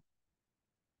dog.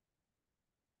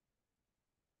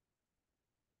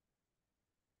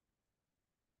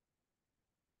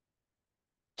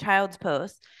 Child's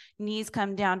pose. Knees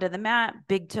come down to the mat,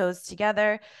 big toes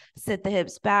together, sit the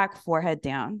hips back, forehead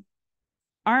down.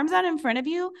 Arms out in front of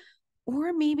you,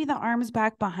 or maybe the arms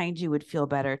back behind you would feel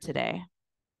better today.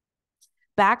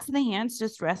 Backs of the hands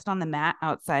just rest on the mat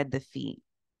outside the feet.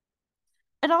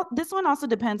 This one also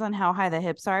depends on how high the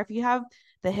hips are. If you have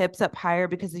the hips up higher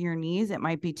because of your knees, it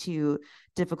might be too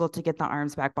difficult to get the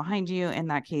arms back behind you. In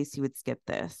that case, you would skip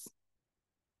this.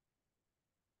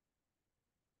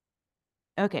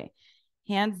 Okay,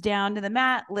 hands down to the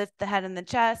mat, lift the head and the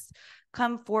chest,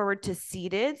 come forward to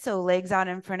seated. So legs out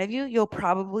in front of you. You'll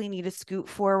probably need to scoot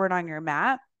forward on your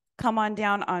mat. Come on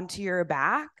down onto your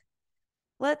back.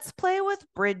 Let's play with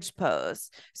bridge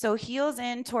pose. So heels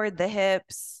in toward the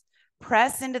hips,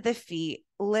 press into the feet,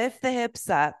 lift the hips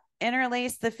up,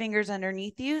 interlace the fingers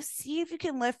underneath you. See if you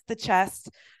can lift the chest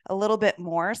a little bit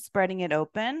more, spreading it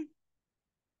open.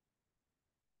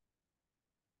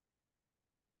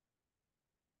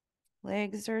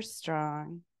 Legs are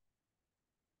strong.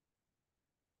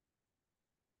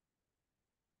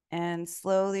 And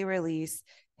slowly release,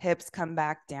 hips come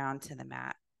back down to the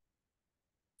mat.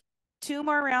 2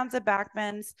 more rounds of back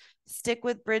bends. Stick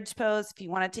with bridge pose. If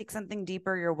you want to take something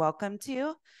deeper, you're welcome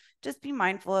to. Just be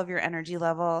mindful of your energy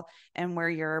level and where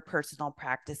your personal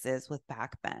practice is with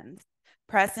back bends.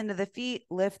 Press into the feet,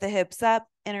 lift the hips up,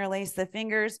 interlace the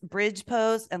fingers, bridge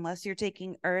pose. Unless you're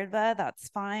taking Urdhva, that's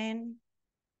fine.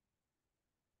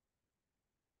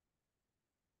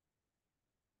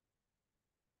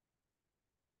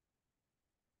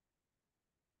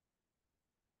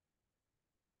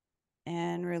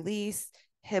 And release.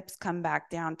 Hips come back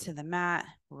down to the mat.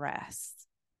 Rest.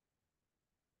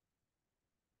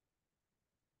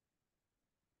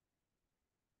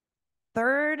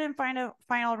 Third and final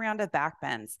round of back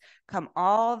bends. Come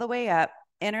all the way up.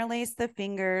 Interlace the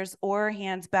fingers or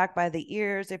hands back by the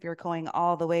ears if you're going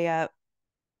all the way up.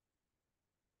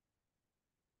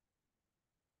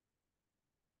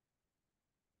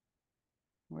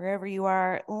 Wherever you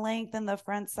are, lengthen the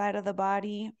front side of the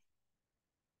body.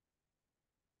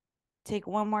 Take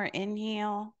one more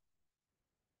inhale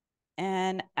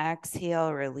and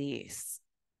exhale, release.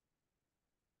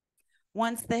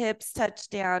 Once the hips touch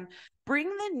down, bring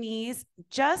the knees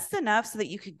just enough so that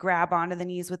you could grab onto the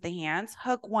knees with the hands.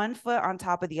 Hook one foot on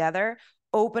top of the other,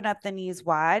 open up the knees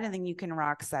wide, and then you can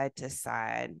rock side to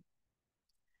side.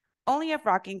 Only if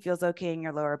rocking feels okay in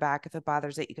your lower back. If it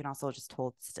bothers it, you can also just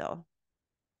hold still.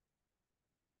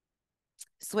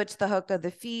 Switch the hook of the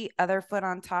feet, other foot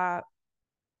on top.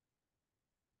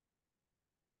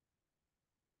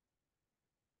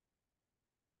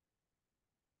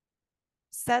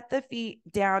 Set the feet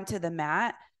down to the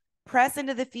mat. Press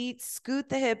into the feet, scoot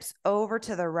the hips over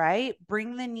to the right,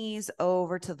 bring the knees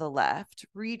over to the left.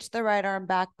 Reach the right arm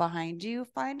back behind you.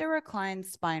 Find a reclined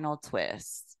spinal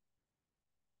twist.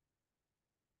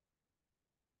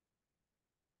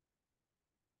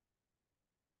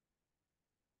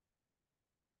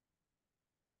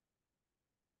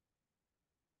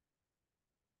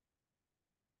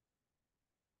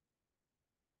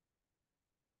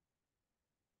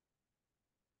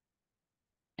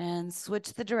 And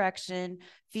switch the direction.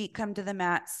 Feet come to the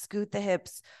mat, scoot the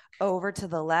hips over to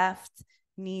the left,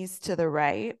 knees to the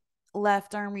right.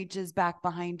 Left arm reaches back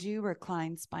behind you,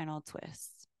 reclined spinal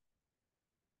twist.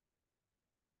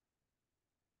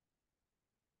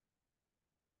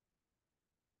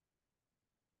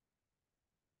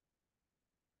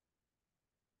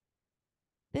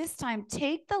 This time,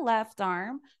 take the left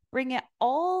arm, bring it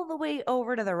all the way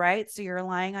over to the right. So you're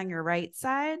lying on your right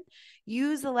side.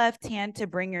 Use the left hand to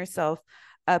bring yourself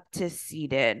up to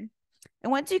seated.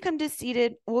 And once you come to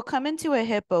seated, we'll come into a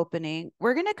hip opening.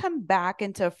 We're going to come back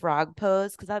into frog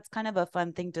pose because that's kind of a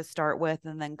fun thing to start with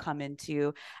and then come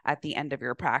into at the end of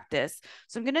your practice.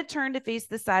 So I'm going to turn to face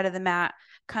the side of the mat,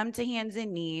 come to hands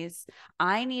and knees.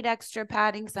 I need extra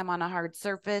padding because I'm on a hard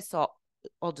surface. So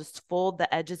I'll just fold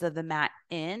the edges of the mat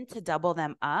in to double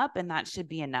them up, and that should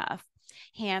be enough.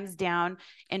 Hands down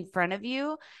in front of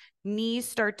you. Knees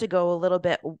start to go a little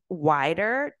bit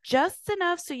wider, just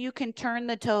enough so you can turn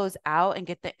the toes out and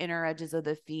get the inner edges of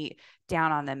the feet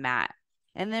down on the mat.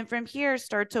 And then from here,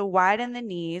 start to widen the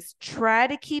knees. Try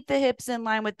to keep the hips in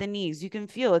line with the knees. You can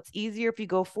feel it's easier if you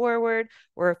go forward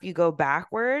or if you go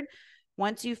backward.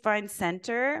 Once you find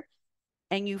center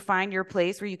and you find your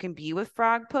place where you can be with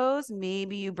frog pose,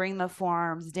 maybe you bring the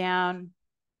forearms down.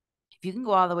 If you can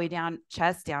go all the way down,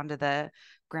 chest down to the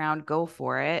ground, go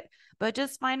for it. But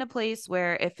just find a place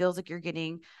where it feels like you're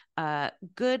getting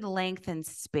good length and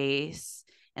space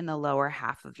in the lower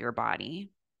half of your body.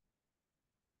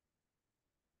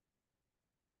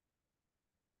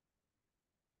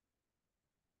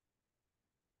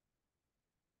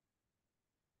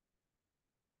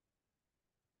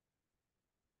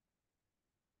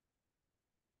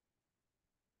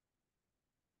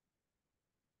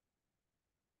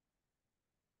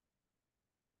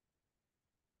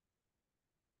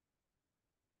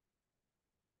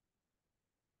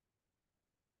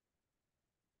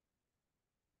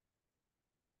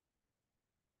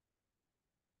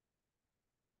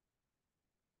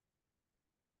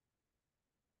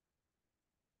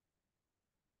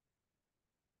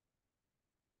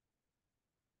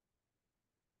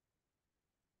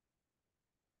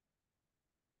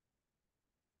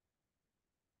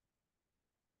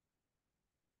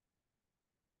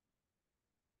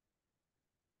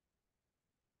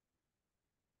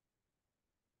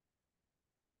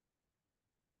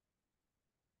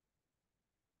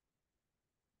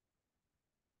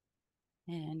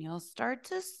 And you'll start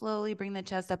to slowly bring the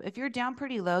chest up. If you're down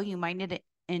pretty low, you might need to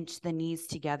inch the knees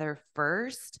together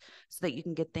first so that you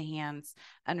can get the hands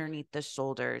underneath the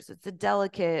shoulders. It's a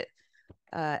delicate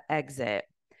exit.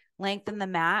 Lengthen the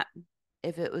mat.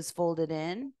 if it was folded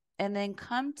in. And then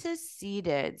come to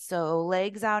seated. So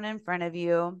legs out in front of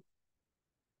you,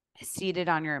 seated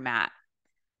on your mat.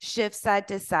 Shift side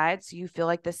to side so you feel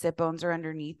like the sit bones are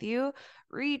underneath you.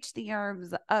 Reach the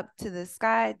arms up to the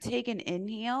sky. Take an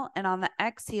inhale, and on the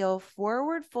exhale,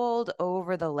 forward fold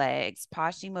over the legs.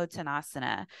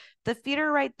 Paschimottanasana. The feet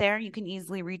are right there. You can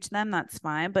easily reach them. That's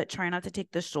fine, but try not to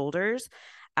take the shoulders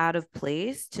out of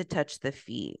place to touch the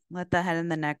feet. Let the head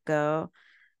and the neck go.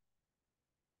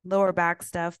 Lower back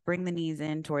stuff. Bring the knees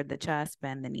in toward the chest.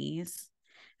 Bend the knees.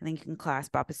 And then you can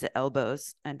clasp opposite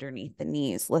elbows underneath the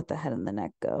knees. Let the head and the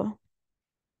neck go.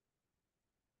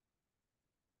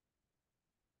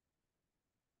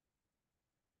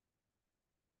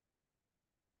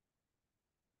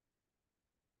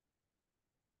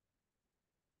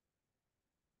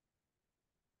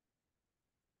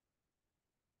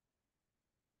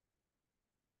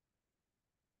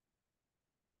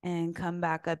 And come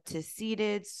back up to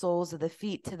seated, soles of the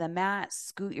feet to the mat,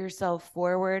 scoot yourself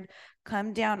forward,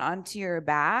 come down onto your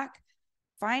back,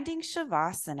 finding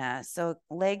Shavasana. So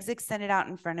legs extended out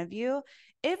in front of you.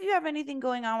 If you have anything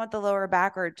going on with the lower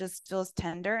back or it just feels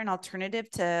tender, an alternative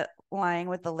to lying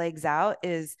with the legs out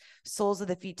is soles of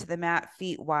the feet to the mat,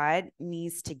 feet wide,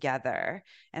 knees together.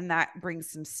 And that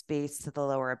brings some space to the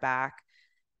lower back.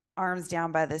 Arms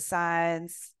down by the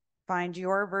sides. Find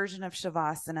your version of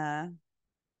Shavasana.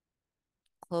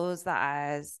 Close the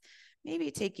eyes, maybe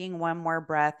taking one more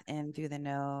breath in through the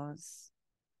nose.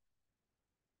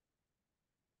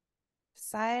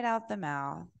 Sigh it out the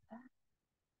mouth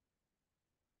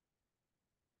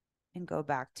and go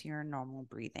back to your normal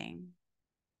breathing.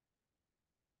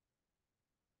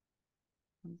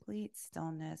 Complete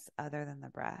stillness other than the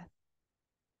breath.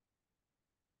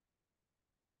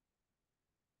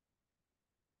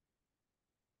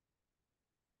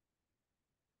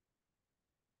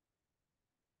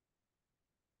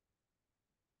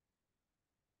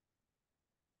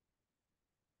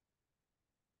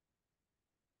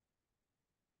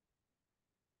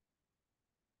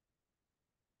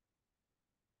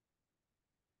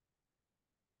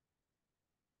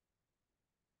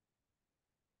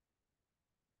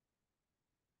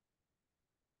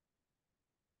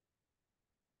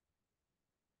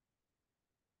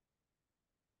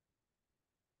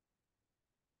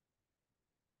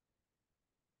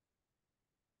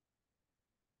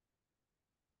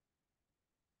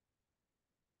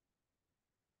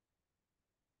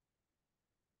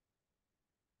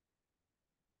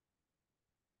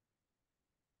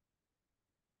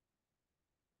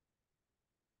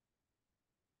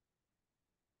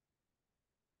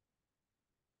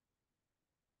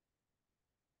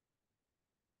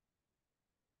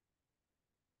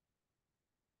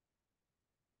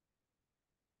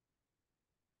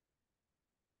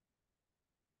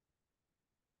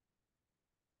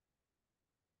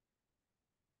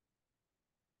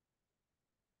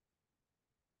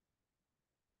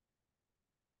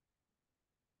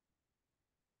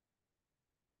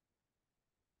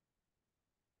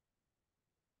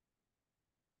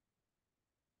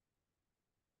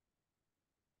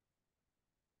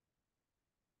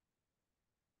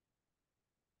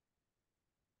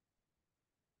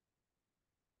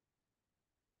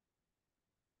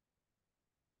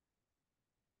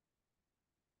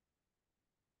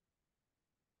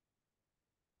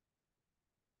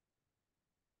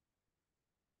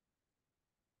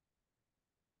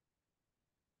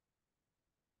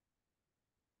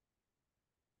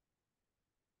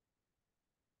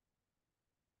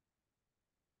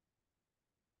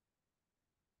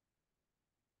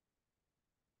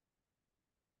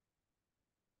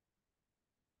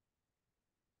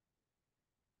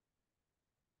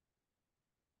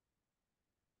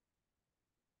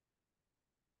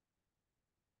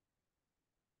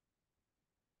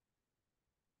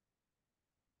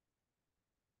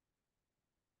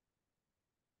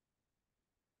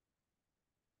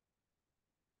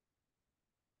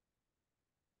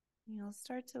 You'll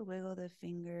start to wiggle the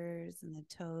fingers and the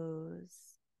toes.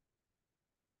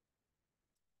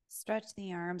 Stretch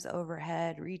the arms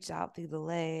overhead, reach out through the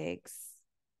legs.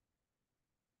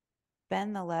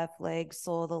 Bend the left leg,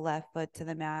 sole the left foot to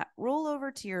the mat. Roll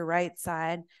over to your right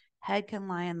side. Head can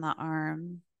lie in the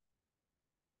arm.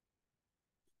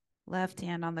 Left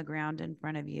hand on the ground in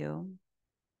front of you.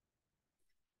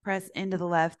 Press into the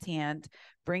left hand.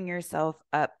 Bring yourself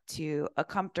up to a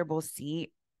comfortable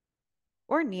seat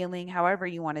or kneeling, however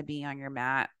you want to be on your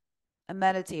mat. A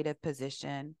meditative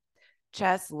position.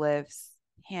 Chest lifts,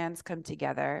 hands come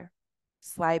together.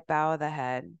 Slight bow of the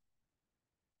head,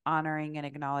 honoring and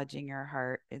acknowledging your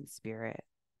heart and spirit,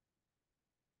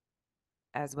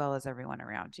 as well as everyone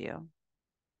around you.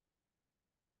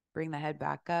 Bring the head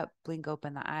back up, blink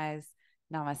open the eyes.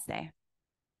 Namaste.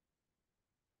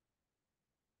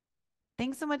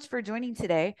 Thanks so much for joining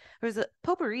today. There was a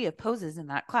potpourri of poses in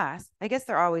that class. I guess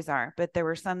there always are, but there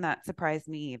were some that surprised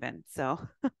me even. So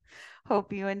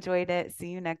hope you enjoyed it. See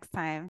you next time.